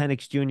Michael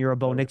Penix Jr. or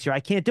Bo Nix here. I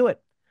can't do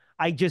it.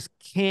 I just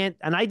can't.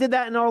 And I did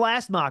that in our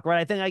last mock, right?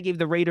 I think I gave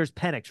the Raiders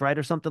Penix, right?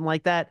 Or something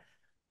like that.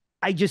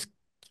 I just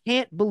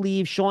can't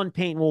believe Sean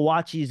Payton will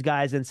watch these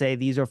guys and say,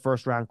 these are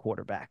first round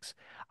quarterbacks.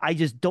 I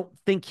just don't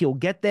think he'll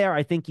get there.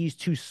 I think he's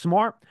too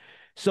smart.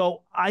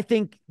 So I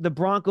think the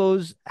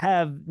Broncos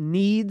have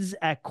needs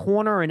at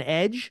corner and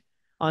edge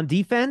on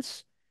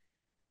defense.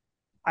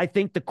 I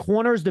think the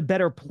corner's the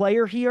better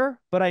player here,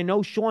 but I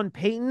know Sean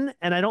Payton,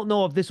 and I don't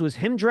know if this was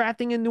him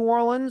drafting in New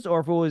Orleans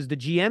or if it was the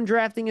GM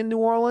drafting in New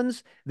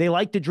Orleans. They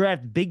like to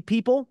draft big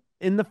people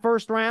in the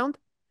first round.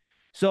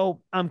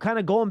 So I'm kind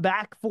of going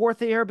back forth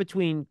here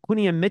between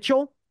Quinny and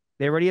Mitchell.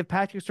 They already have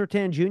Patrick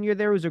Surtain Jr.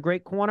 there, who's a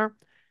great corner.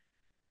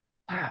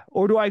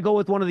 Or do I go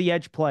with one of the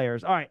edge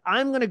players? All right,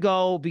 I'm going to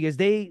go because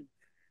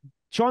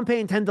Sean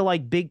Payton tend to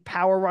like big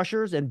power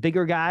rushers and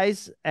bigger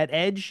guys at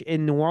edge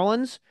in New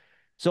Orleans.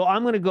 So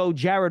I'm going to go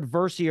Jared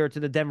Versier to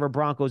the Denver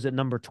Broncos at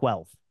number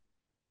 12.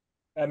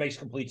 That makes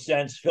complete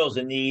sense. Fills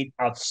a need.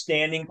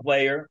 Outstanding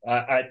player.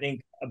 I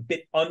think a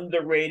bit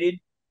underrated.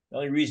 The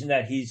only reason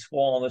that he's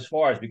fallen this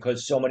far is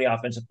because so many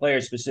offensive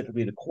players,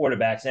 specifically the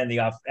quarterbacks and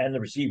the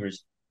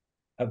receivers,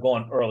 have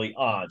gone early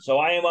on. So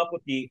I am up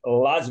with the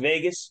Las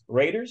Vegas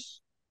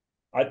Raiders.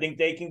 I think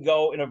they can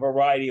go in a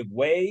variety of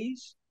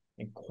ways.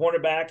 And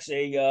cornerbacks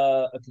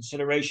a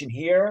consideration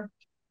here.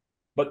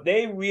 But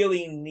they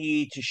really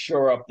need to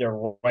shore up their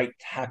right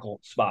tackle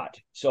spot.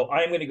 So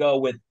I'm going to go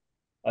with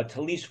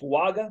Talise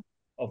Fuaga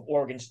of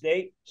Oregon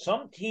State.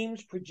 Some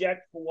teams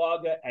project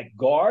Fuaga at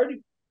guard,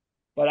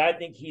 but I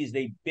think he's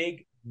a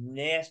big,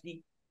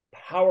 nasty,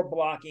 power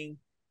blocking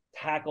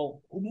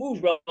tackle who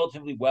moves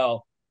relatively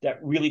well that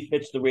really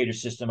fits the Raiders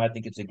system. I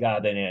think it's a guy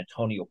that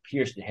Antonio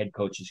Pierce, the head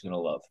coach, is going to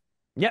love.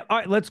 Yep. All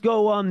right, let's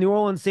go New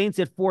Orleans Saints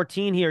at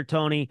 14 here,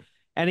 Tony.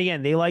 And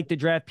again, they like to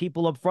draft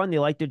people up front. They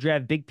like to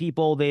draft big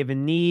people. They have a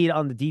need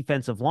on the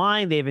defensive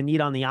line. They have a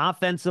need on the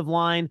offensive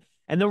line.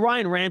 And the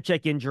Ryan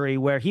Ramczyk injury,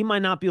 where he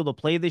might not be able to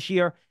play this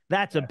year,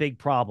 that's a big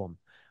problem.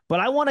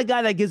 But I want a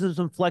guy that gives him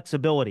some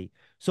flexibility.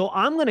 So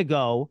I'm going to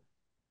go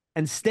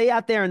and stay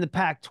out there in the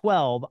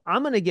Pac-12.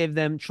 I'm going to give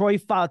them Troy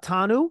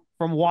Fautanu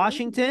from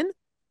Washington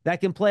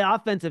that can play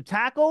offensive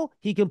tackle.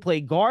 He can play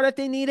guard if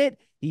they need it.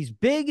 He's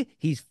big.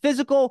 He's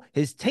physical.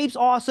 His tape's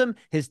awesome.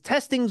 His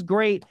testing's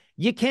great.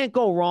 You can't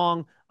go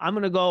wrong. I'm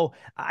going to go.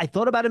 I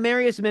thought about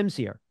Amarius Mims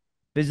here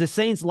because the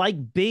Saints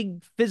like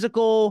big,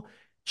 physical,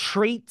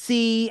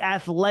 traitsy,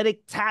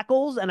 athletic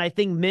tackles. And I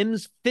think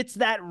Mims fits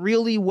that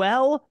really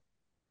well.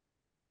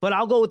 But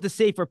I'll go with the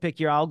safer pick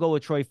here. I'll go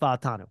with Troy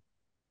Fautanu.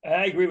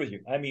 I agree with you.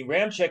 I mean,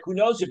 Ramczyk, who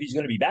knows if he's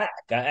going to be back?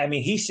 I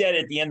mean, he said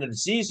at the end of the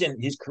season,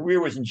 his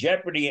career was in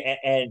jeopardy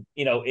and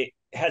it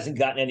hasn't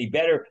gotten any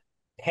better.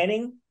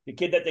 Penning, the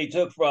kid that they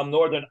took from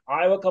Northern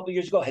Iowa a couple of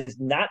years ago, has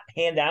not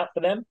panned out for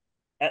them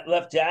at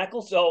left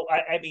tackle. So,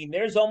 I mean,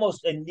 there's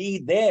almost a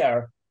need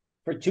there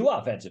for 2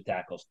 offensive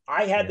tackles.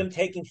 I had them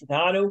taking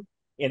Fautanu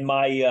in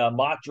my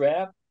mock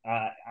draft.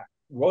 I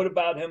wrote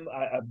about him.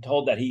 I'm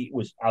told that he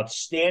was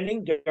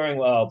outstanding during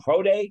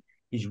pro day.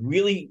 He's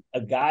really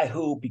a guy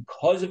who,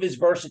 because of his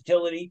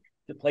versatility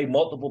to play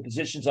multiple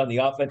positions on the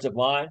offensive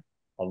line,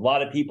 a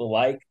lot of people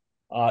like.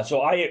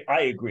 So I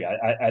agree.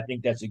 I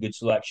think that's a good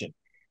selection.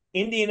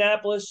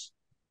 Indianapolis,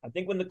 I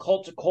think when the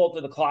Colts are called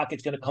to the clock,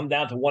 it's going to come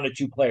down to one or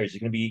two players.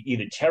 It's going to be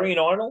either Terry and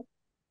Arnold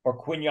or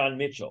Quinyon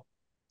Mitchell.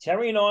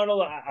 Terry and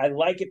Arnold, I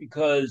like it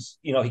because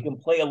he can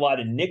play a lot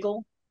of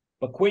nickel,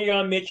 but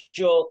Quinyon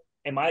Mitchell,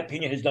 in my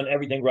opinion, has done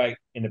everything right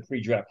in the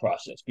pre-draft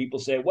process. People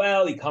say,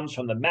 well, he comes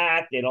from the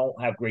MAC. They don't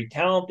have great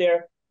talent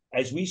there.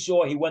 As we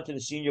saw, he went to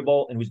the Senior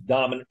Bowl and was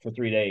dominant for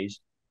 3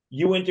 days.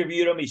 You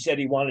interviewed him. He said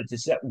he wanted to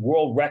set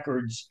world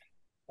records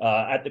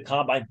at the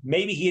combine.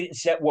 Maybe he didn't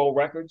set world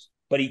records,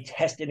 but he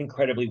tested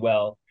incredibly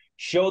well,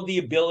 showed the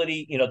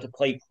ability, to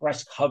play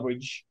press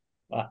coverage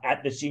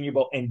at the Senior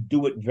Bowl and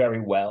do it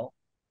very well.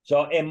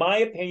 So, in my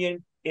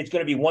opinion, it's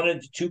going to be one of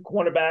the two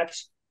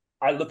cornerbacks.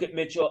 I look at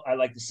Mitchell. I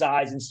like the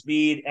size and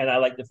speed, and I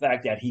like the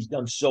fact that he's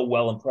done so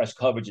well in press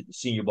coverage at the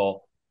Senior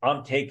Bowl.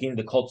 I'm taking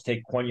the Colts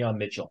take Quinyon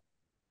Mitchell.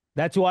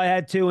 That's who I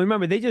had too. And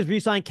remember, they just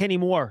re-signed Kenny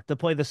Moore to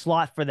play the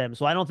slot for them.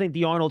 So I don't think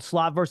the Arnold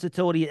slot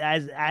versatility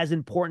is as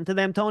important to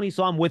them, Tony.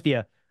 So I'm with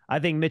you. I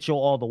think Mitchell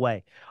all the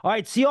way. All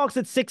right, Seahawks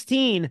at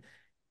 16.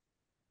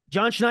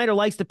 John Schneider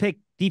likes to pick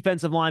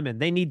defensive linemen.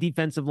 They need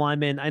defensive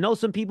linemen. I know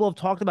some people have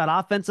talked about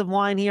offensive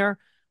line here,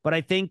 but I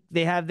think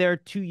they have their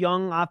two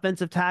young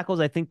offensive tackles.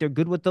 I think they're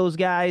good with those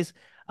guys.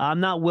 I'm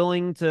not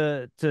willing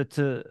to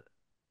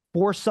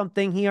force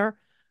something here.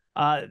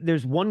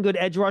 There's one good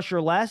edge rusher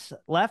left,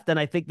 and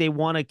I think they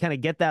want to kind of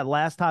get that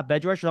last top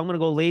edge rusher. I'm going to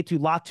go Laiatu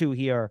Latu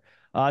here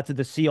to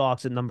the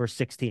Seahawks at number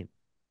 16.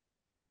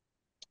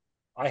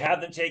 I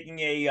have them taking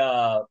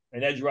an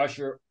edge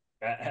rusher.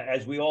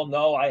 As we all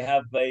know, I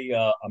have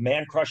a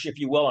man crush, if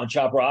you will, on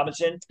Chop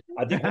Robinson.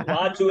 I think with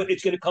Latu,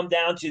 it's going to come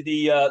down to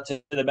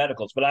the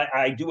medicals, but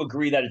I do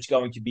agree that it's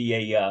going to be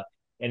an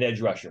edge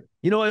rusher.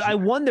 I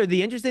wonder,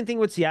 the interesting thing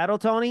with Seattle,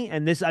 Tony,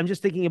 and this, I'm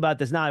just thinking about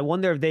this now. I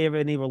wonder if they have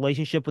any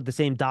relationship with the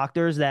same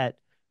doctors that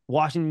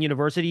Washington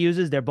University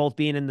uses. They're both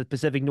being in the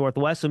Pacific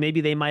Northwest, so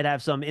maybe they might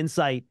have some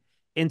insight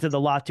into the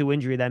Latu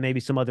injury that maybe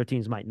some other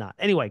teams might not.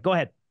 Anyway, go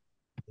ahead.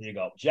 There you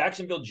go.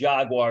 Jacksonville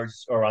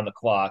Jaguars are on the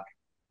clock.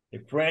 They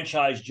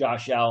franchised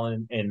Josh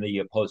Allen in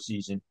the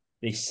postseason.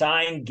 They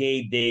signed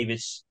Gabe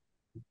Davis.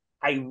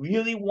 I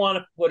really want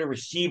to put a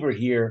receiver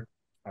here.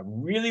 I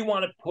really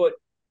want to put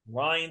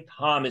Ryan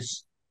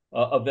Thomas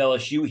of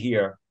LSU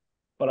here.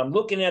 But I'm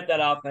looking at that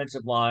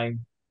offensive line.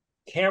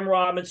 Cam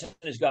Robinson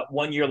has got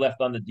 1 year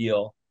left on the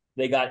deal.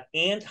 They got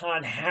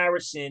Anton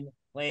Harrison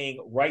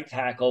playing right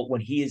tackle when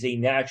he is a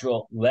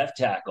natural left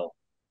tackle.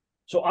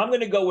 So I'm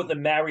going to go with the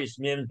Marius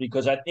Mims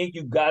because I think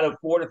you've got to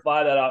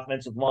fortify that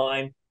offensive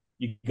line.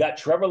 You got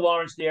Trevor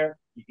Lawrence there.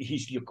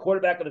 He's your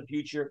quarterback of the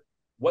future.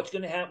 What's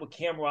going to happen with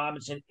Cam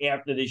Robinson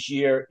after this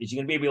year? Is he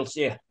going to be able to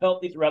stay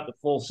healthy throughout the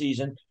full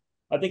season?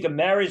 I think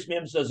Marius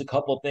Mims does a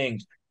couple of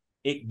things.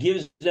 It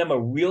gives them a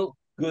real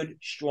good,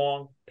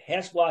 strong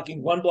pass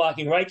blocking, run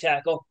blocking right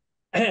tackle.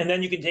 And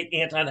then you can take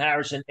Anton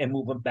Harrison and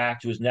move him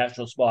back to his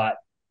natural spot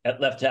at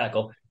left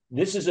tackle.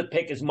 This is a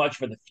pick as much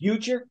for the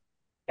future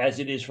as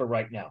it is for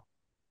right now.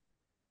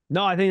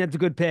 No, I think that's a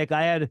good pick.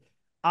 I had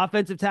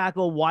offensive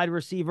tackle, wide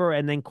receiver,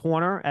 and then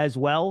corner as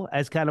well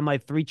as kind of my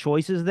three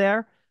choices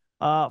there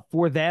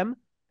for them.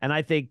 And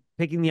I think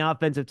picking the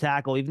offensive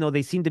tackle, even though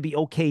they seem to be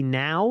okay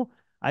now,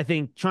 I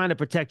think trying to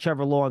protect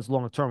Trevor Lawrence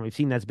long term, we've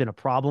seen that's been a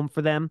problem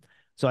for them.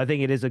 So I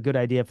think it is a good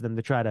idea for them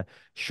to try to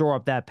shore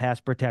up that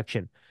pass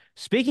protection.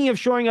 Speaking of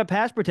shoring up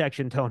pass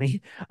protection,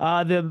 Tony,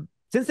 the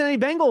Cincinnati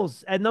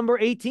Bengals at number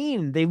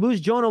 18, they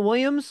lose Jonah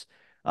Williams.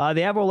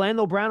 They have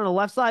Orlando Brown on the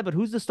left side, but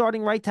who's the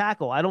starting right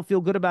tackle? I don't feel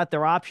good about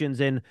their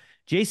options. And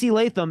J.C.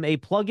 Latham, a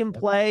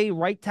plug-and-play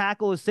right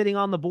tackle, is sitting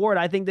on the board.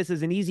 I think this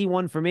is an easy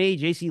one for me.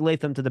 J.C.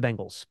 Latham to the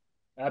Bengals.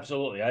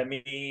 Absolutely. I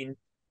mean,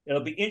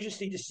 it'll be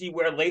interesting to see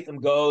where Latham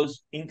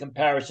goes in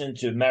comparison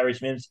to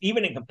Marius Mims,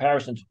 even in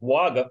comparison to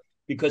Huaga,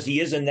 because he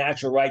is a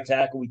natural right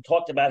tackle. We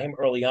talked about him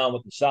early on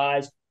with the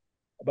size,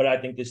 but I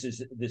think this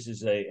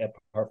is a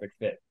perfect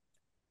fit.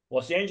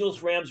 Los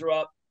Angeles Rams are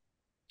up.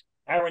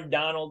 Aaron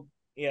Donald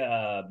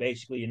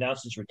basically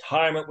announced his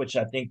retirement, which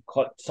I think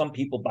caught some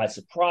people by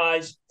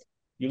surprise.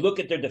 You look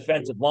at their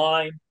defensive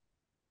line.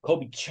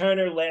 Kobe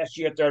Turner, last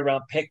year,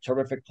 third-round pick,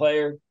 terrific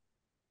player.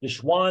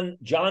 Deshaun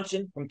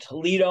Johnson from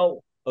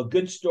Toledo, a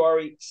good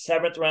story,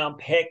 seventh-round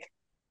pick.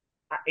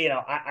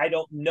 I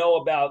don't know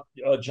about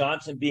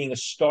Johnson being a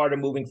starter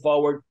moving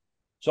forward,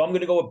 so I'm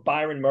going to go with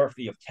Byron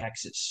Murphy of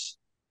Texas.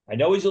 I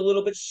know he's a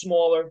little bit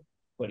smaller,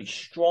 but he's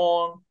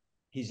strong.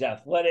 He's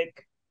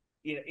athletic.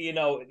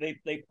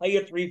 They play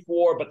a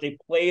 3-4, but they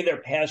play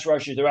their pass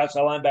rushers, their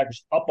outside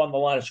linebackers up on the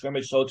line of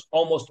scrimmage. So it's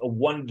almost a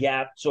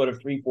one-gap sort of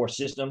 3-4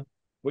 system,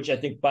 which I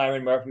think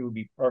Byron Murphy would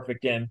be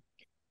perfect in.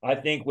 I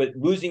think with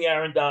losing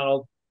Aaron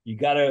Donald, you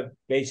got to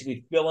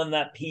basically fill in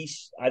that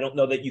piece. I don't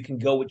know that you can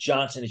go with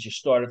Johnson as your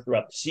starter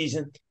throughout the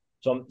season.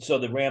 So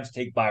the Rams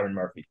take Byron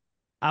Murphy.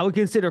 I would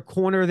consider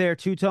corner there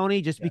too,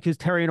 Tony, just because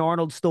Terry and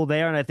Arnold's still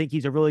there, and I think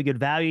he's a really good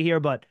value here.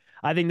 But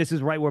I think this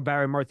is right where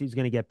Byron Murphy's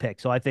going to get picked.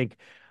 So I think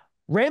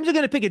Rams are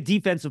going to pick a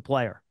defensive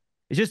player.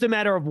 It's just a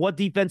matter of what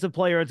defensive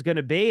player it's going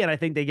to be, and I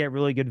think they get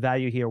really good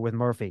value here with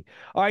Murphy.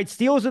 All right,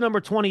 Steelers are number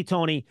 20,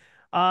 Tony.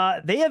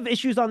 They have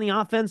issues on the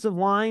offensive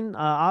line,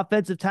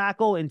 offensive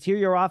tackle,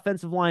 interior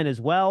offensive line as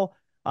well.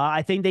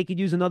 I think they could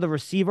use another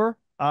receiver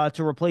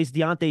to replace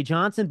Deontay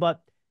Johnson,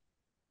 but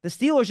the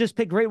Steelers just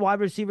pick great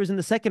wide receivers in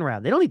the second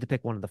round. They don't need to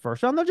pick one in the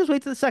first round. They'll just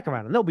wait to the second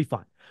round, and they'll be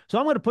fine. So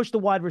I'm going to push the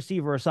wide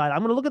receiver aside. I'm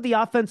going to look at the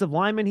offensive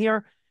lineman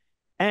here,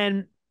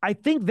 and I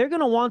think they're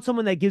going to want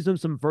someone that gives them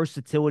some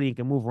versatility and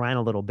can move around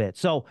a little bit.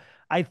 So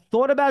I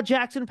thought about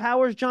Jackson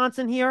Powers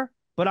Johnson here,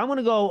 but I'm going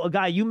to go a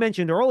guy you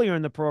mentioned earlier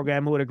in the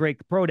program who had a great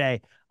pro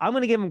day. I'm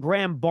going to give him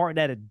Graham Barton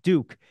out of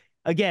Duke.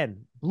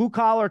 Again, blue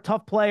collar,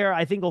 tough player.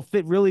 I think he'll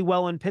fit really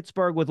well in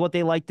Pittsburgh with what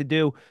they like to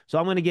do. So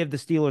I'm going to give the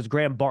Steelers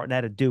Graham Barton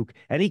out of Duke.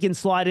 And he can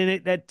slide in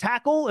it at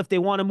tackle if they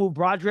want to move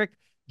Broderick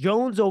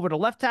Jones over to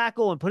left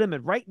tackle and put him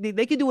at right.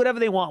 They can do whatever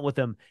they want with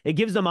him. It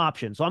gives them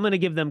options. So I'm going to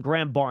give them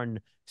Graham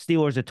Barton,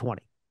 Steelers at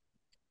 20.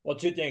 Well,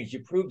 two things.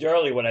 You proved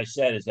earlier what I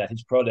said is that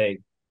his pro day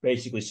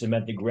basically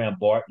cemented Graham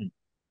Barton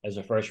as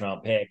a first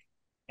round pick.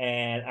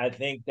 And I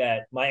think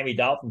that Miami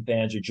Dolphin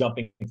fans are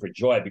jumping for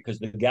joy because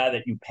the guy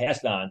that you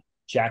passed on,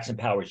 Jackson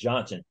Powers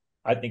Johnson,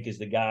 I think is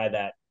the guy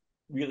that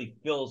really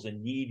fills a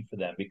need for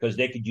them because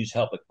they could use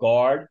help at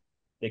guard.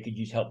 They could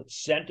use help at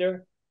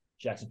center.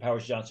 Jackson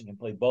Powers Johnson can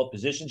play both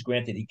positions.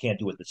 Granted, he can't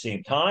do it at the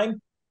same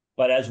time.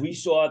 But as we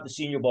saw at the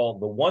Senior Bowl,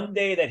 the one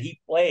day that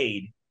he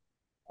played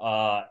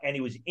and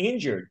he was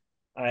injured,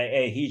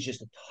 he's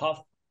just a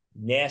tough,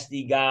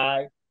 nasty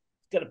guy.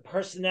 He's got a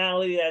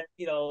personality that,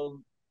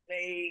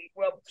 may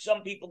rub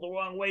some people the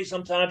wrong way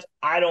sometimes.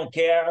 I don't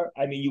care.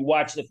 I mean, you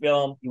watch the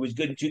film. He was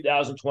good in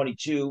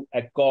 2022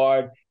 at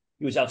guard.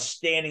 He was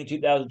outstanding in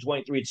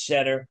 2023 at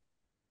center.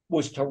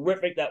 Was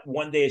terrific that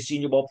one day of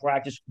Senior Bowl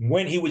practice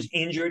when he was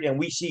injured. And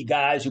we see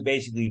guys who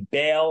basically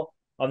bail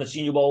on the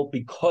Senior Bowl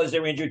because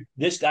they're injured.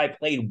 This guy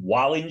played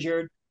while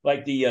injured,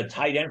 like the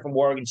tight end from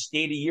Oregon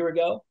State a year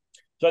ago.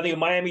 So I think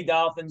Miami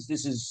Dolphins,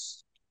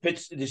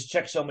 this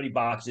checks so many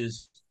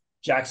boxes.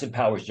 Jackson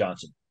Powers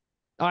Johnson.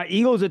 All right,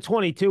 Eagles at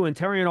 22, and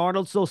Terry and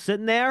Arnold still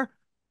sitting there.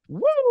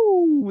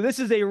 Woo! This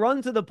is a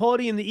run to the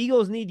podium. The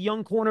Eagles need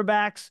young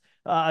cornerbacks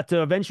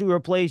to eventually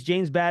replace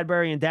James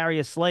Bradbury and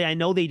Darius Slay. I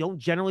know they don't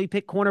generally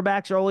pick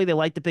cornerbacks early. They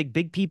like to pick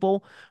big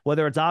people,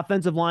 whether it's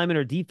offensive linemen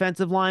or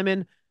defensive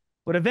linemen.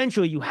 But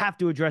eventually, you have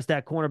to address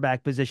that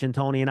cornerback position,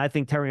 Tony, and I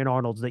think Terry and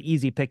Arnold's the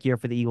easy pick here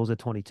for the Eagles at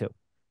 22.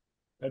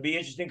 It'd be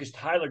interesting because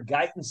Tyler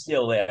Guyton's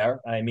still there.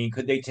 I mean,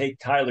 could they take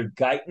Tyler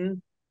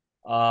Guyton?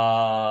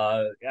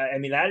 I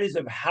mean, that is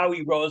a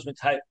Howie Roseman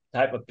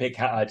type of pick,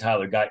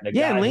 Tyler Guyton.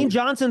 Yeah, and Lane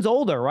Johnson's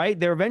older, right?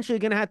 They're eventually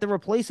going to have to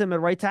replace him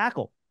at right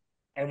tackle.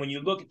 And when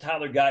you look at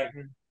Tyler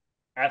Guyton,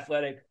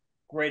 athletic,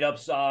 great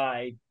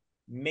upside,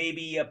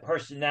 maybe a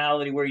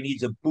personality where he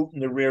needs a boot in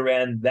the rear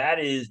end, that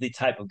is the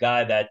type of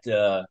guy that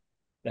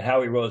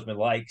Howie Roseman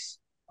likes.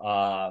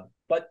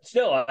 But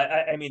still,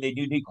 I mean, they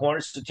do need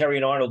corners. So Terry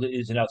and Arnold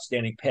is an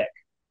outstanding pick.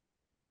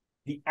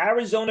 The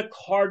Arizona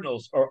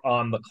Cardinals are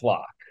on the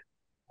clock.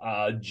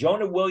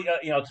 Jonah Williams,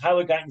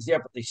 Tyler Guyton's there,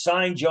 but they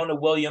signed Jonah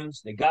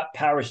Williams. They got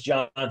Paris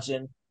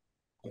Johnson.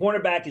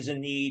 Cornerback is a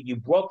need. You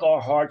broke our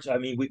hearts. I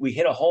mean, we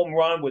hit a home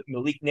run with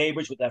Malik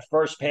Neighbors with that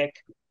first pick.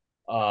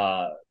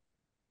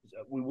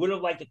 We would have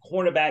liked a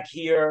cornerback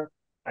here.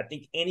 I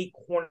think any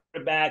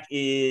cornerback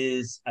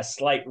is a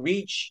slight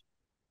reach.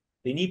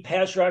 They need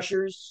pass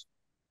rushers.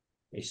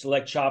 They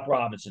select Chop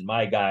Robinson,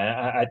 my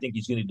guy. I think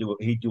he'd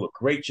do a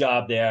great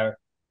job there.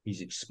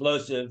 He's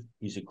explosive.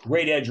 He's a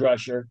great edge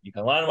rusher. You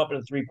can line him up in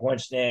a three-point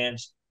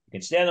stance. You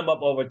can stand him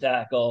up over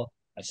tackle.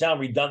 I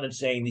sound redundant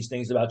saying these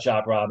things about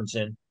Chop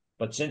Robinson,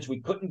 but since we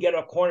couldn't get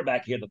our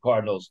cornerback here, the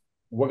Cardinals,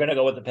 we're going to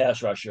go with the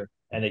pass rusher,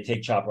 and they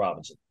take Chop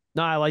Robinson.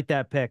 No, I like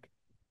that pick.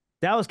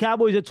 Dallas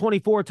Cowboys at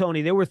 24,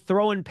 Tony. They were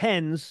throwing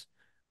pens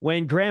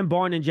when Graham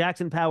Barton and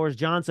Jackson Powers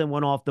Johnson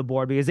went off the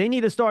board because they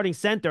need a starting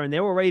center, and they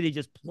were ready to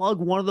just plug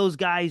one of those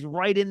guys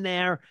right in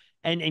there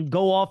and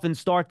go off and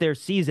start their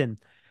season.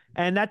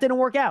 And that didn't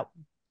work out.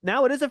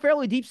 Now it is a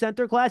fairly deep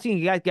center class. You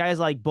can get guys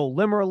like Bo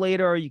Limmer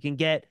later. You can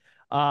get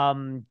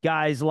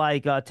guys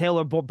like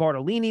Taylor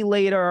Bartolini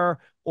later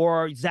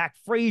or Zach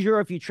Frazier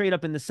if you trade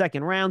up in the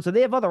second round. So they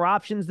have other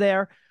options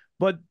there.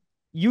 But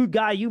you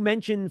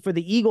mentioned for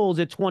the Eagles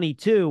at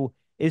 22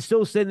 is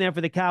still sitting there for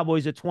the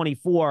Cowboys at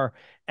 24.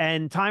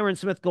 And Tyron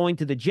Smith going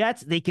to the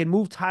Jets. They can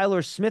move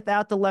Tyler Smith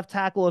out to left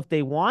tackle if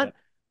they want,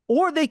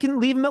 or they can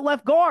leave him at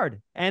left guard.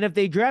 And if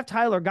they draft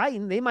Tyler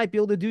Guyton, they might be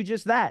able to do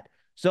just that.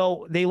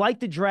 So they like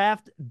to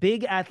draft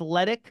big,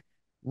 athletic,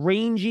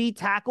 rangy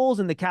tackles,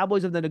 and the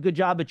Cowboys have done a good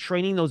job of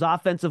training those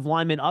offensive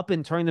linemen up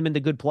and turning them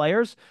into good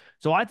players.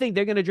 So I think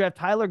they're going to draft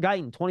Tyler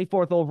Guyton,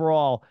 24th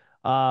overall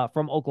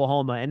from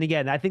Oklahoma. And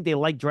again, I think they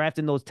like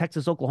drafting those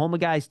Texas, Oklahoma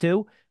guys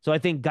too. So I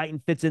think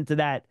Guyton fits into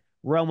that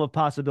realm of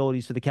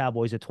possibilities for the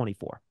Cowboys at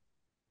 24.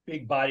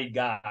 Big-bodied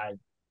guy.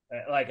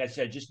 Like I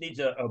said, just needs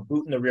a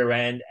boot in the rear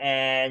end.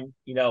 And,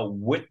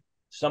 with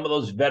some of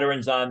those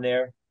veterans on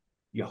there,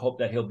 you hope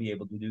that he'll be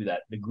able to do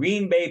that. The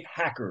Green Bay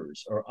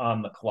Packers are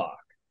on the clock.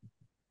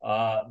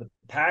 The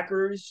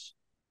Packers,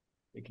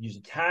 they could use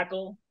a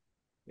tackle.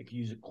 They could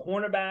use a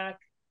cornerback.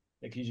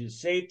 They could use a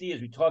safety.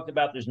 As we talked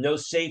about, there's no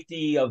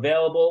safety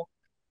available.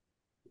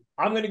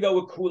 I'm going to go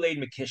with Kool-Aid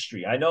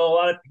McKistry. I know a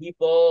lot of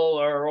people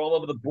are all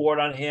over the board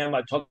on him.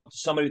 I talked to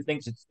somebody who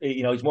thinks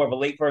he's more of a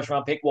late first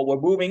round pick. Well, we're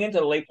moving into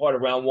the late part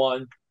of round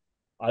one.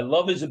 I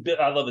love his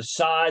I love his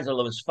size. I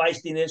love his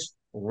feistiness.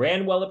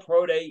 Ran well at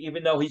pro day,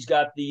 even though he's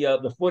got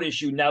the foot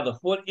issue. Now the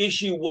foot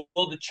issue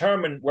will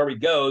determine where he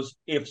goes.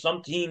 If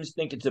some teams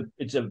think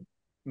it's a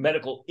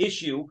medical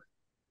issue,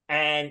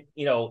 and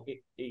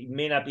he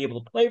may not be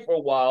able to play for a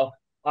while,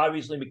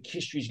 obviously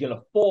McKistry's going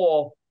to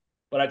fall.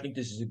 But I think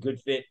this is a good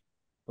fit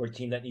for a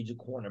team that needs a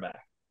cornerback.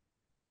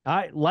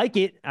 I like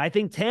it. I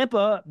think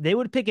Tampa, they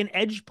would pick an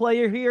edge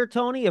player here,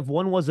 Tony, if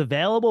one was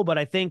available, but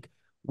I think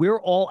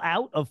we're all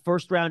out of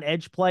first round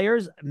edge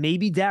players.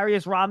 Maybe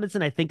Darius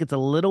Robinson. I think it's a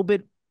little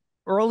bit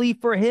early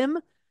for him.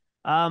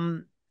 So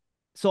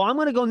I'm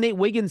going to go Nate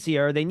Wiggins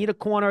here. They need a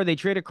corner. They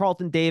traded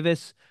Carlton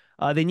Davis.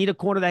 They need a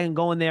corner that can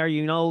go in there.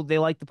 They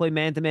like to play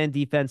man-to-man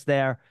defense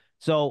there.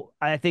 So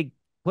I think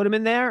put him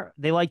in there.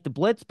 They like to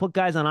blitz, put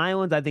guys on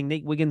islands. I think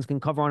Nate Wiggins can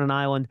cover on an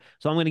island.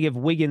 So I'm going to give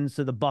Wiggins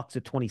to the Bucks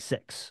at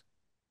 26.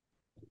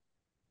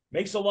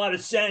 Makes a lot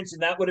of sense.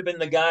 And that would have been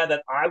the guy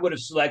that I would have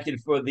selected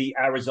for the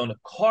Arizona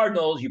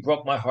Cardinals. You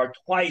broke my heart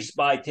twice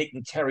by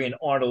taking Terry and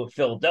Arnold of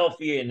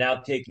Philadelphia and now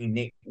taking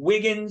Nate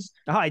Wiggins.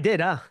 Oh, I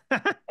did, huh?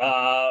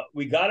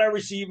 We got our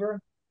receiver.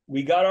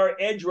 We got our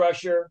edge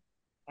rusher.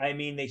 I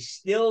mean, they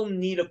still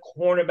need a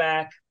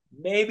cornerback.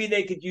 Maybe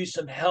they could use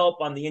some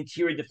help on the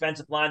interior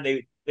defensive line.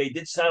 They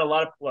did sign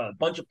a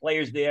bunch of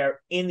players there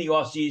in the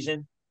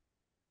offseason.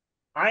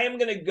 I am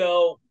going to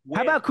go with,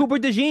 how about Cooper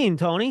DeJean,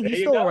 Tony? He's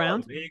still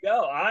around. There you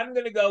go. I'm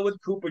going to go with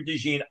Cooper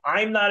DeJean.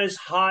 I'm not as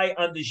high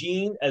on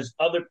DeJean as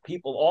other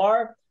people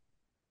are,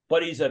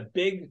 but he's a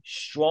big,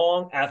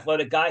 strong,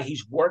 athletic guy.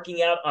 He's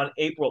working out on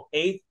April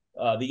 8th.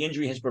 The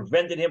injury has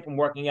prevented him from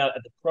working out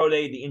at the pro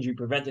day. The injury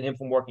prevented him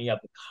from working out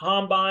the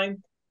combine.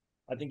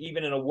 I think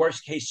even in a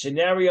worst case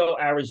scenario,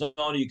 Arizona,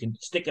 you can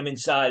stick him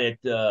inside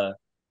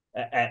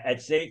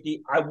at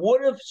safety. I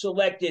would have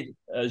selected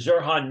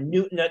Zerhan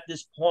Newton at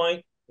this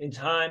point in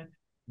time,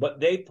 but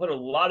they put a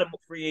lot of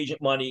free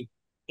agent money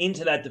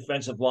into that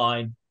defensive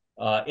line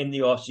in the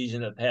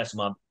offseason the past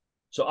month.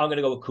 So I'm going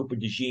to go with Cooper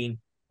DeJean.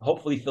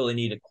 Hopefully Philly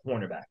need a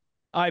cornerback.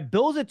 All right,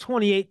 Bills at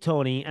 28,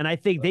 Tony, and I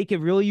think they could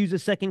really use a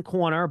second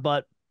corner,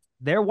 but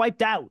they're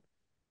wiped out.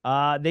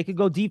 They could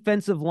go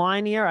defensive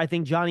line here. I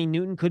think Johnny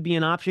Newton could be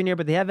an option here,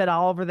 but they have Ed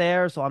Oliver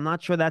there, so I'm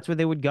not sure that's where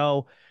they would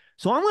go.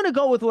 So I'm going to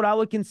go with what I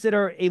would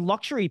consider a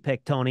luxury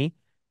pick, Tony.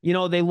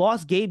 They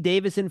lost Gabe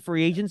Davis in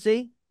free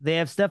agency. They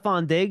have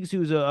Stephon Diggs,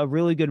 who's a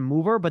really good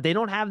mover, but they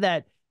don't have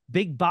that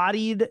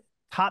big-bodied,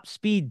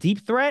 top-speed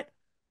deep threat.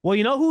 Well,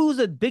 you know who's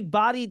a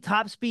big-bodied,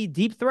 top-speed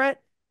deep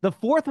threat? The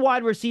fourth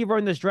wide receiver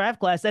in this draft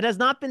class that has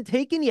not been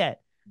taken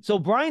yet. So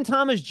Brian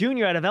Thomas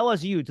Jr. out of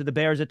LSU to the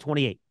Bears at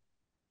 28.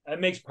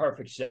 That makes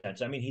perfect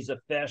sense. I mean, he's a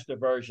faster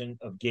version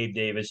of Gabe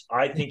Davis.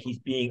 I think he's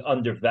being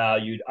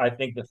undervalued. I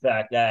think the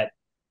fact that,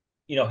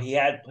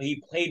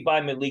 he played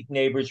by Malik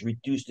Neighbors,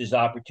 reduced his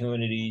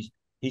opportunities.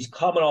 He's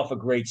coming off a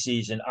great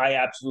season. I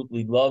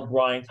absolutely love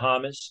Brian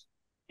Thomas.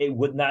 It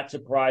would not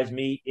surprise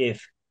me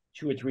if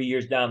 2 or 3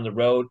 years down the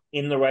road,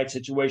 in the right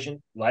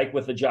situation, like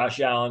with the Josh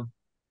Allen,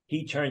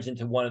 he turns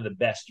into one of the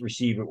best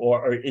receivers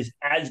or is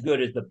as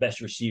good as the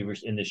best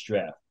receivers in this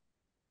draft.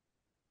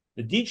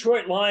 The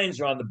Detroit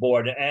Lions are on the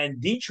board, and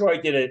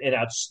Detroit did an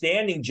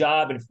outstanding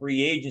job in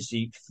free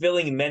agency,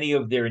 filling many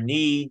of their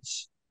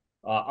needs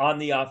on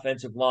the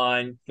offensive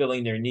line,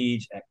 filling their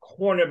needs at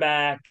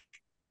cornerback,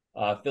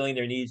 filling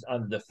their needs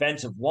on the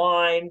defensive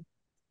line.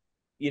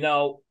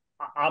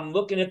 I'm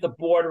looking at the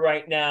board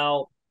right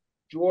now.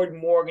 Jordan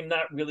Morgan,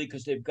 not really,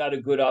 because they've got a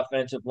good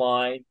offensive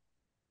line.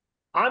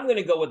 I'm going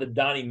to go with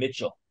Donnie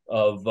Mitchell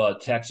of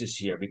Texas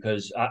here,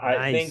 because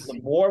I think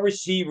the more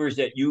receivers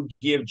that you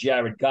give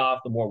Jared Goff,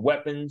 the more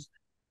weapons,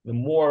 the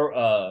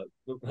more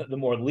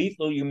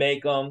lethal you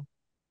make them.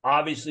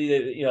 Obviously,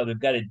 they've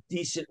got a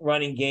decent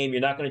running game.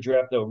 You're not going to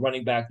draft a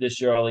running back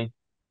this early,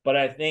 but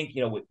I think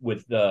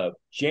with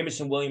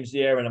Jameson Williams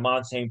there and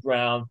Amon St.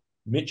 Brown,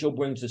 Mitchell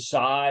brings the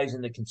size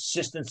and the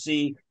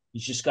consistency.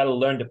 He's just got to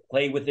learn to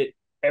play with it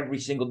every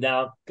single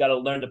down. Got to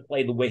learn to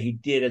play the way he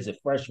did as a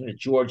freshman at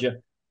Georgia.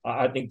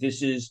 I think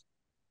this is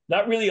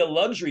not really a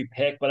luxury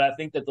pick, but I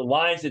think that the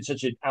Lions did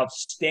such an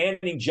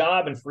outstanding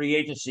job in free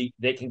agency,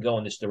 they can go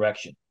in this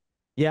direction.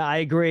 Yeah, I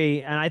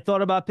agree. And I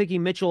thought about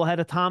picking Mitchell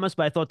ahead of Thomas,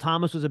 but I thought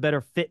Thomas was a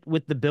better fit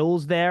with the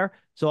Bills there.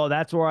 So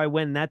that's where I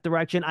went in that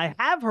direction. I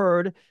have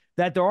heard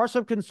that there are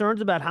some concerns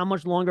about how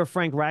much longer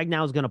Frank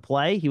Ragnow is going to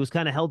play. He was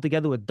kind of held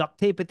together with duct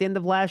tape at the end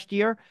of last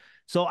year.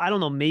 So I don't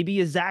know, maybe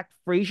a Zach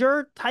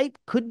Frazier type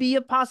could be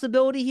a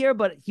possibility here,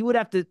 but he would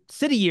have to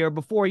sit a year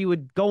before he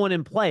would go in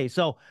and play.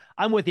 So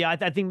I'm with you. I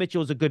think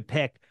Mitchell is a good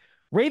pick.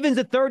 Ravens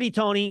at 30,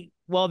 Tony.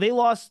 Well, they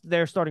lost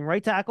their starting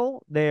right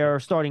tackle, their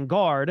starting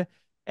guard,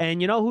 And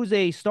you know who's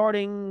a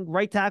starting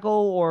right tackle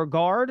or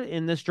guard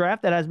in this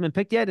draft that hasn't been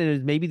picked yet and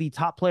is maybe the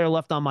top player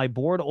left on my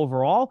board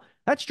overall?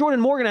 That's Jordan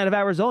Morgan out of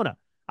Arizona.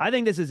 I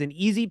think this is an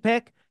easy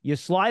pick. You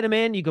slide him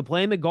in. You could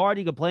play him at guard.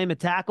 You could play him at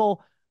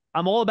tackle.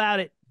 I'm all about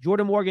it.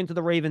 Jordan Morgan to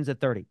the Ravens at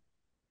 30.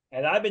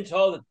 And I've been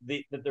told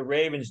that the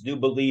Ravens do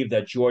believe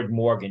that Jordan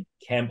Morgan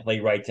can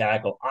play right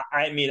tackle.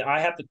 I mean,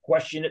 I have to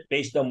question it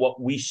based on what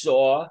we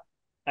saw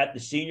at the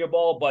Senior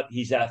Bowl, but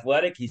he's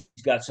athletic. He's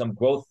got some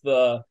growth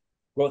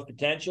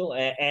potential,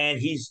 and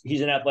he's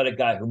an athletic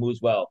guy who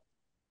moves well.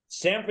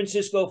 San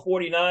Francisco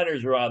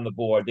 49ers are on the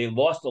board. They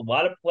lost a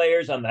lot of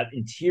players on that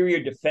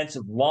interior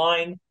defensive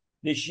line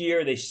this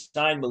year. They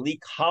signed Malik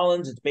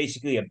Collins. It's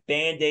basically a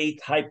Band-Aid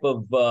type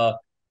of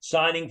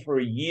signing for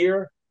a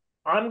year.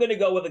 I'm going to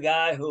go with a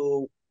guy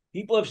who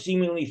people have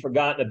seemingly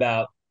forgotten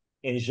about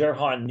in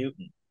Zerhan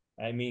Newton.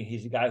 I mean,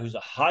 he's a guy who's a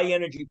high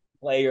energy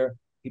player.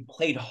 He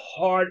played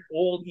hard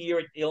all year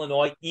at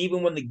Illinois,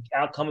 even when the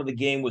outcome of the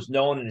game was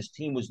known and his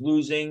team was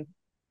losing.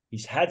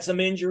 He's had some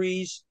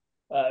injuries,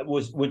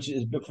 which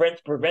has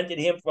prevented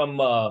him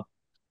from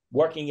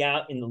working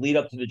out in the lead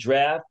up to the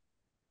draft.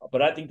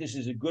 But I think this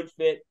is a good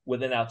fit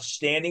with an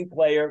outstanding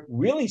player,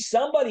 really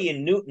somebody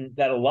in Newton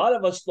that a lot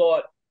of us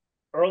thought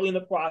early in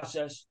the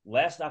process,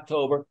 last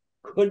October,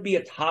 could be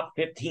a top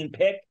 15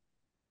 pick.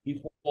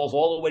 He falls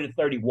all the way to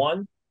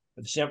 31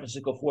 for the San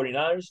Francisco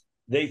 49ers.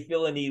 They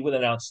feel a need with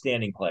an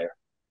outstanding player.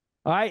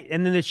 All right.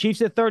 And then the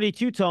Chiefs at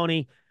 32,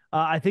 Tony.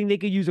 I think they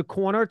could use a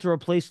corner to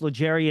replace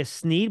L'Jarius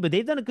Sneed, but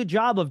they've done a good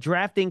job of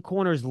drafting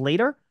corners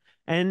later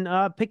and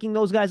picking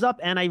those guys up.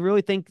 And I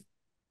really think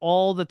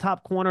all the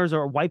top corners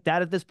are wiped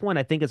out at this point.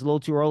 I think it's a little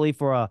too early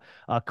for a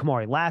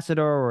Kamari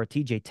Lassiter or a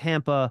TJ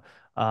Tampa.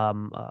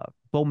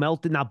 Bo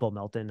Melton, not Bo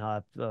Melton,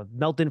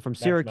 Melton from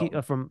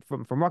Syracuse, from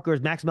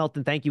Rutgers, Max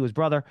Melton, thank you, his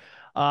brother.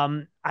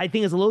 I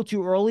think it's a little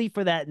too early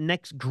for that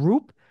next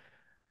group.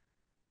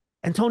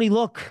 And Tony,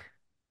 look,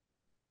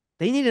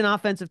 they need an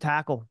offensive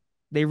tackle.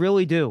 They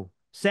really do.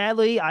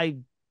 Sadly, I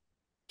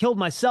killed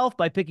myself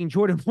by picking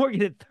Jordan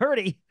Morgan at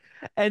 30,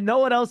 and no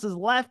one else is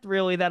left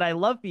really that I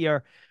love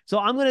here. So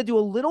I'm going to do a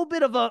little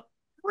bit of a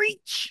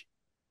reach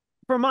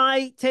for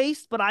my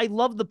taste, but I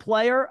love the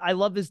player. I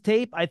love his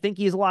tape. I think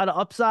he has a lot of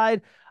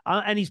upside.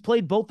 And he's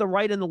played both the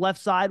right and the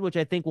left side, which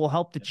I think will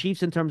help the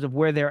Chiefs in terms of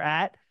where they're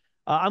at.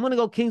 I'm going to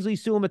go Kingsley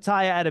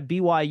Suamataia out of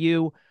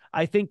BYU.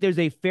 I think there's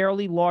a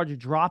fairly large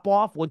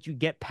drop-off once you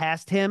get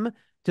past him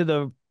to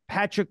the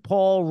Patrick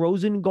Paul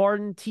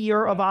Rosengarten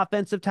tier of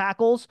offensive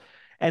tackles.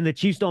 And the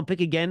Chiefs don't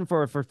pick again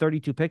for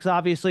 32 picks,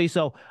 obviously.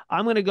 So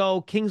I'm going to go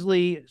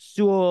Kingsley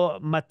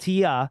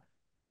Suamataia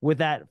with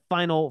that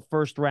final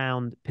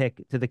first-round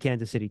pick to the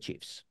Kansas City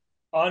Chiefs.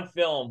 On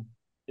film,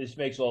 this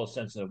makes all the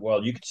sense in the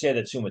world. You could say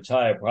that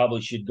Suamataia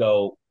probably should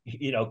go,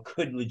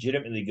 could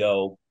legitimately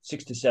go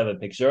 6 to 7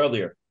 picks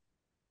earlier.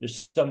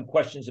 There's some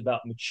questions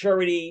about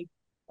maturity,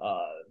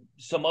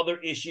 some other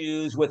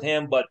issues with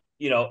him, but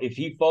if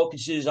he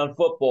focuses on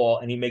football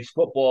and he makes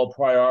football a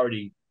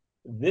priority,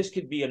 this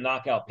could be a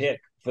knockout pick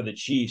for the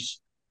Chiefs.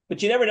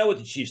 But you never know with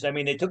the Chiefs. I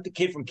mean, they took the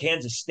kid from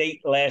Kansas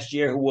State last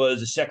year who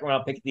was a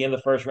second-round pick at the end of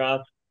the first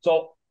round.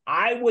 So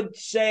I would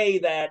say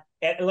that,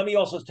 and let me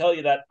also tell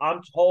you that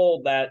I'm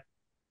told that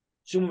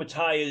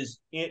Suamataia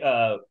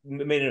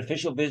made an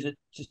official visit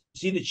to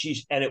see the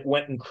Chiefs, and it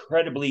went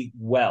incredibly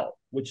well,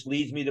 which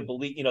leads me to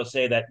believe,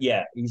 say that,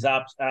 yeah,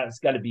 it's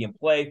got to be in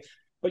play.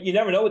 But you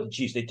never know with the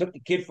Chiefs. They took the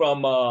kid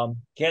from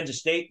Kansas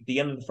State at the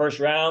end of the first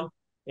round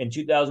in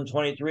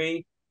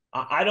 2023.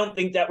 I don't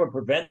think that would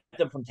prevent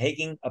them from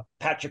taking a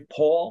Patrick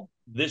Paul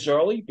this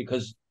early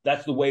because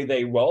that's the way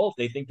they roll. If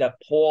they think that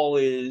Paul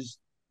is,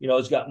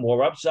 has got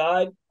more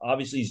upside.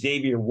 Obviously,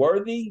 Xavier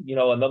Worthy,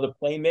 another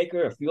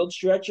playmaker, a field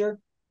stretcher.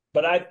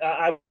 But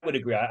I would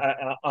agree.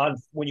 On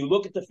when you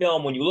look at the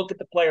film, when you look at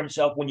the player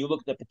himself, when you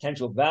look at the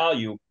potential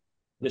value,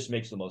 this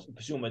makes the most.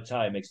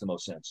 Suamataia makes the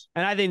most sense.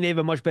 And I think they have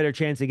a much better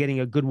chance of getting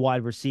a good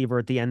wide receiver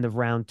at the end of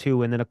round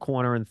 2 and then a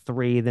corner in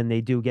 3 than they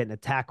do getting a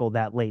tackle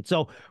that late.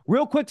 So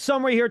real quick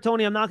summary here,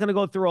 Tony. I'm not going to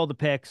go through all the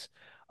picks,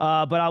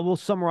 but I will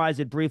summarize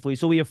it briefly.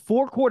 So we have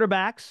 4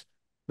 quarterbacks,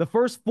 the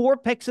first 4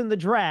 picks in the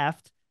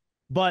draft,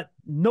 but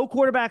no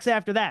quarterbacks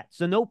after that.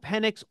 So no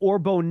Penix or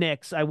Bo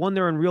Nix. I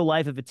wonder in real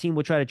life if a team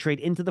would try to trade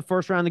into the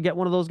first round to get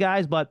one of those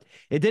guys, but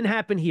it didn't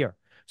happen here.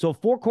 So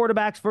 4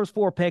 quarterbacks, first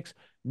 4 picks,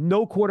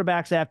 no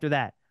quarterbacks after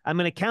that. I'm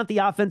going to count the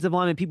offensive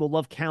linemen. People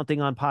love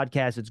counting on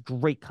podcasts. It's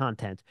great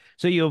content.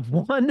 So you have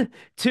 1,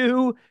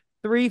 2,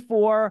 3,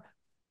 4,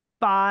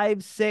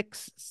 5,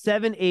 6,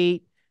 7,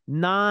 8,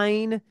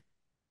 9,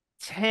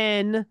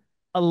 10,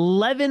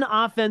 11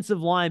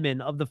 offensive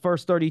linemen of the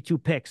first 32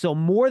 picks. So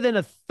more than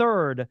a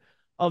third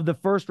of the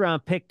first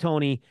round pick,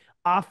 Tony,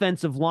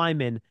 offensive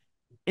linemen.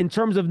 In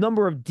terms of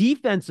number of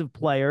defensive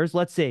players,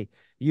 let's see.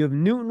 You have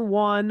Newton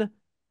 1,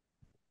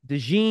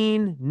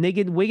 DeJean,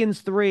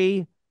 Wiggins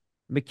 3,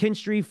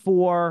 McKinstry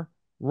 4,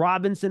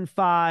 Robinson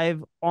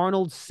 5,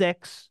 Arnold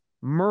 6,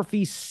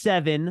 Murphy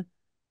 7,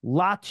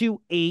 Latu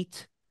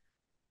 8,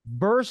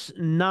 Burse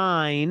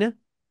 9,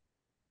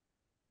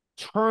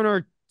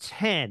 Turner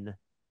 10.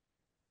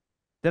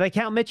 Did I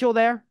count Mitchell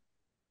there?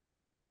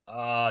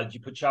 Did you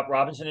put Chop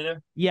Robinson in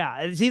there? Yeah,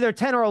 it's either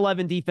 10 or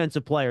 11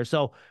 defensive players.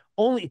 So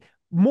only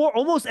more,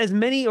 almost as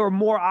many or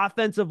more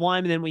offensive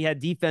linemen than we had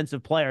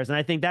defensive players. And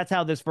I think that's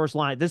how this first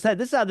line, this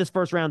is how this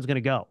first round is going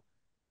to go.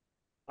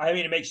 I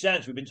mean, it makes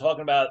sense. We've been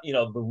talking about,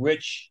 the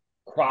rich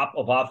crop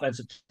of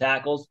offensive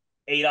tackles,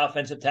 8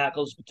 offensive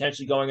tackles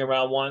potentially going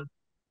around one.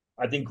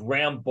 I think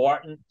Graham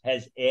Barton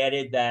has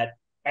added that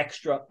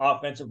extra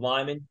offensive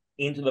lineman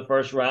into the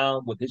first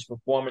round with his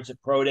performance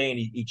at Pro Day, and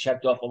he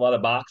checked off a lot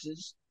of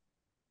boxes.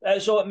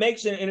 So it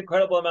makes an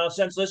incredible amount of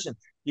sense. Listen,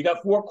 you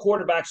got 4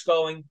 quarterbacks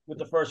going with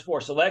the first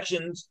 4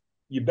 selections.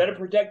 You better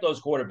protect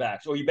those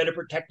quarterbacks, or you better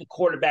protect the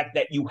quarterback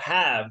that you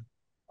have,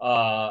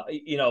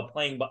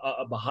 playing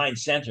behind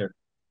center.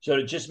 So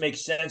it just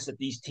makes sense that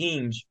these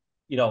teams,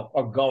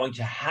 are going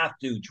to have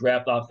to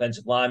draft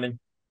offensive linemen.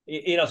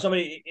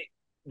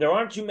 There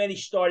aren't too many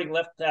starting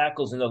left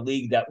tackles in the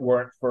league that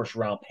weren't first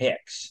round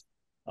picks.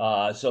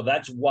 So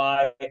that's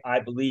why I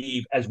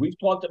believe, as we've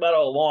talked about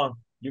all along,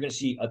 you're going to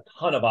see a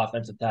ton of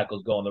offensive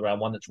tackles go in the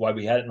round one. That's why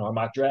we had it in our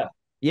mock draft.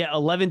 Yeah,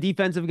 11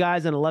 defensive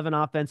guys and 11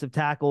 offensive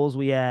tackles.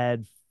 We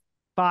had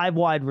 5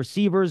 wide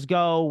receivers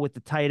go with the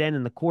tight end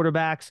and the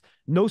quarterbacks.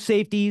 No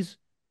safeties,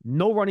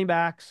 no running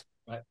backs,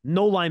 right,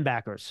 no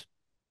linebackers.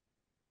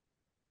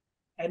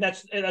 And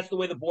that's the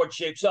way the board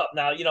shapes up.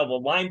 Now, the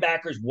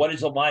linebackers, what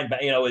is a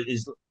linebacker?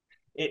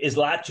 Is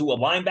Latu a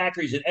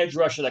linebacker? He's an edge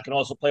rusher that can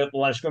also play up the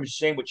line of scrimmage.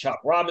 Same with Chop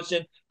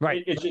Robinson.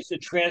 Right. It's just a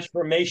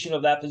transformation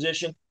of that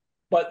position.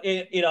 But,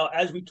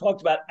 as we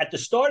talked about at the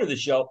start of the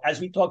show, as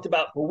we talked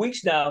about for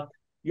weeks now,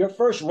 your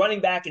first running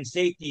back and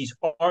safeties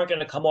aren't going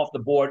to come off the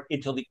board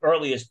until the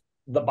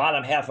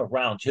bottom half of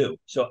round 2.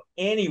 So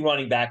any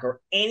running back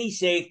or any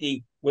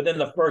safety within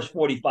the first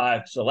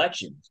 45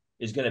 selections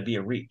is going to be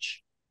a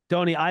reach.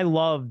 Tony, I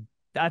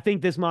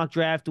think this mock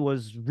draft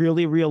was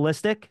really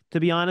realistic, to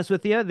be honest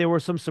with you. There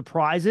were some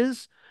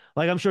surprises.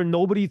 Like, I'm sure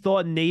nobody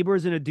thought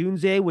Neighbors and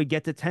Adunze would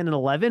get to 10 and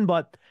 11,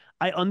 but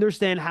I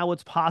understand how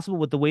it's possible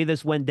with the way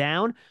this went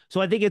down.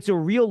 So I think it's a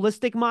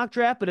realistic mock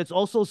draft, but it's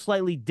also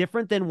slightly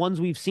different than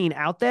ones we've seen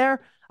out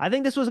there. I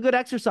think this was a good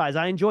exercise.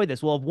 I enjoyed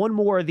this. We'll have one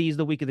more of these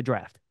the week of the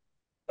draft.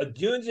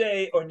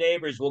 Adunze or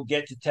Neighbors will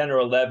get to 10 or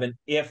 11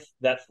 if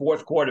that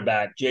fourth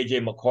quarterback,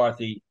 J.J.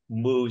 McCarthy,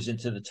 moves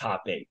into the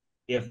top 8.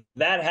 If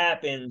that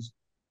happens,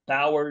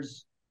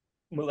 Bowers,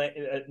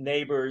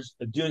 Neighbors,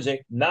 Adunze,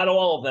 not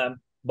all of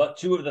them, but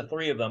 2 of the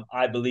 3 of them,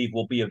 I believe,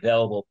 will be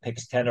available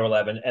picks 10 or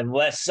 11,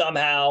 unless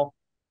somehow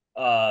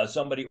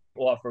somebody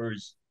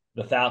offers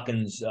the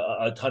Falcons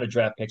a ton of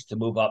draft picks to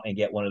move up and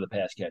get one of the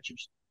pass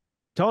catchers.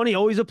 Tony,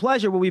 always a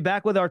pleasure. We'll be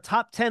back with our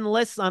top 10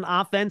 lists on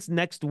offense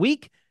next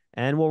week,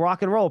 and we'll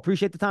rock and roll.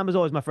 Appreciate the time as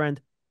always, my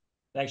friend.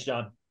 Thanks,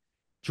 John.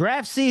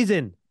 Draft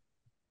season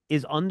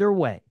is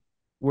underway.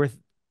 We're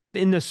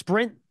in the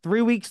sprint,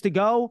 3 weeks to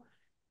go.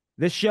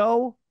 This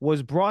show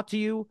was brought to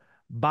you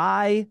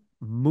by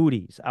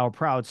Moody's, our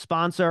proud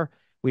sponsor.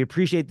 We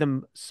appreciate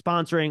them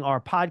sponsoring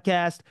our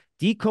podcast.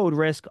 Decode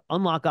risk,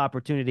 unlock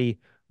opportunity.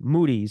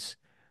 Moody's.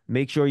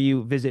 Make sure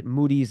you visit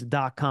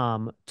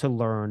Moody's.com to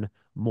learn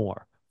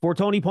more. For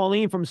Tony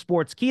Pauline from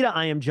Sportskeeda,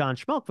 I am John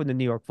Schmeelk from the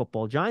New York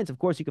Football Giants. Of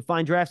course, you can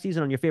find Draft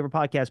Season on your favorite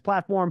podcast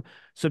platform.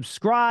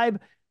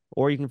 Subscribe,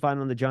 or you can find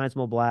it on the Giants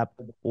mobile app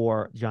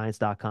or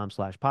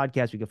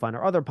giants.com/podcast. You can find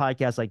our other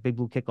podcasts like Big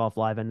Blue Kickoff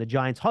Live and the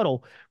Giants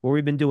Huddle, where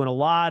we've been doing a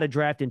lot of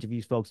draft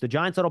interviews, folks. The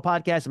Giants Huddle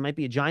podcast, it might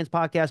be a Giants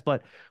podcast,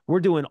 but we're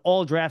doing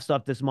all draft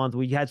stuff this month.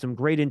 We had some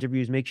great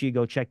interviews. Make sure you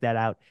go check that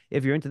out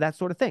if you're into that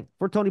sort of thing.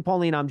 For Tony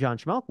Pauline, I'm John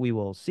Schmeelk. We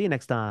will see you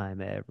next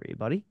time,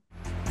 everybody.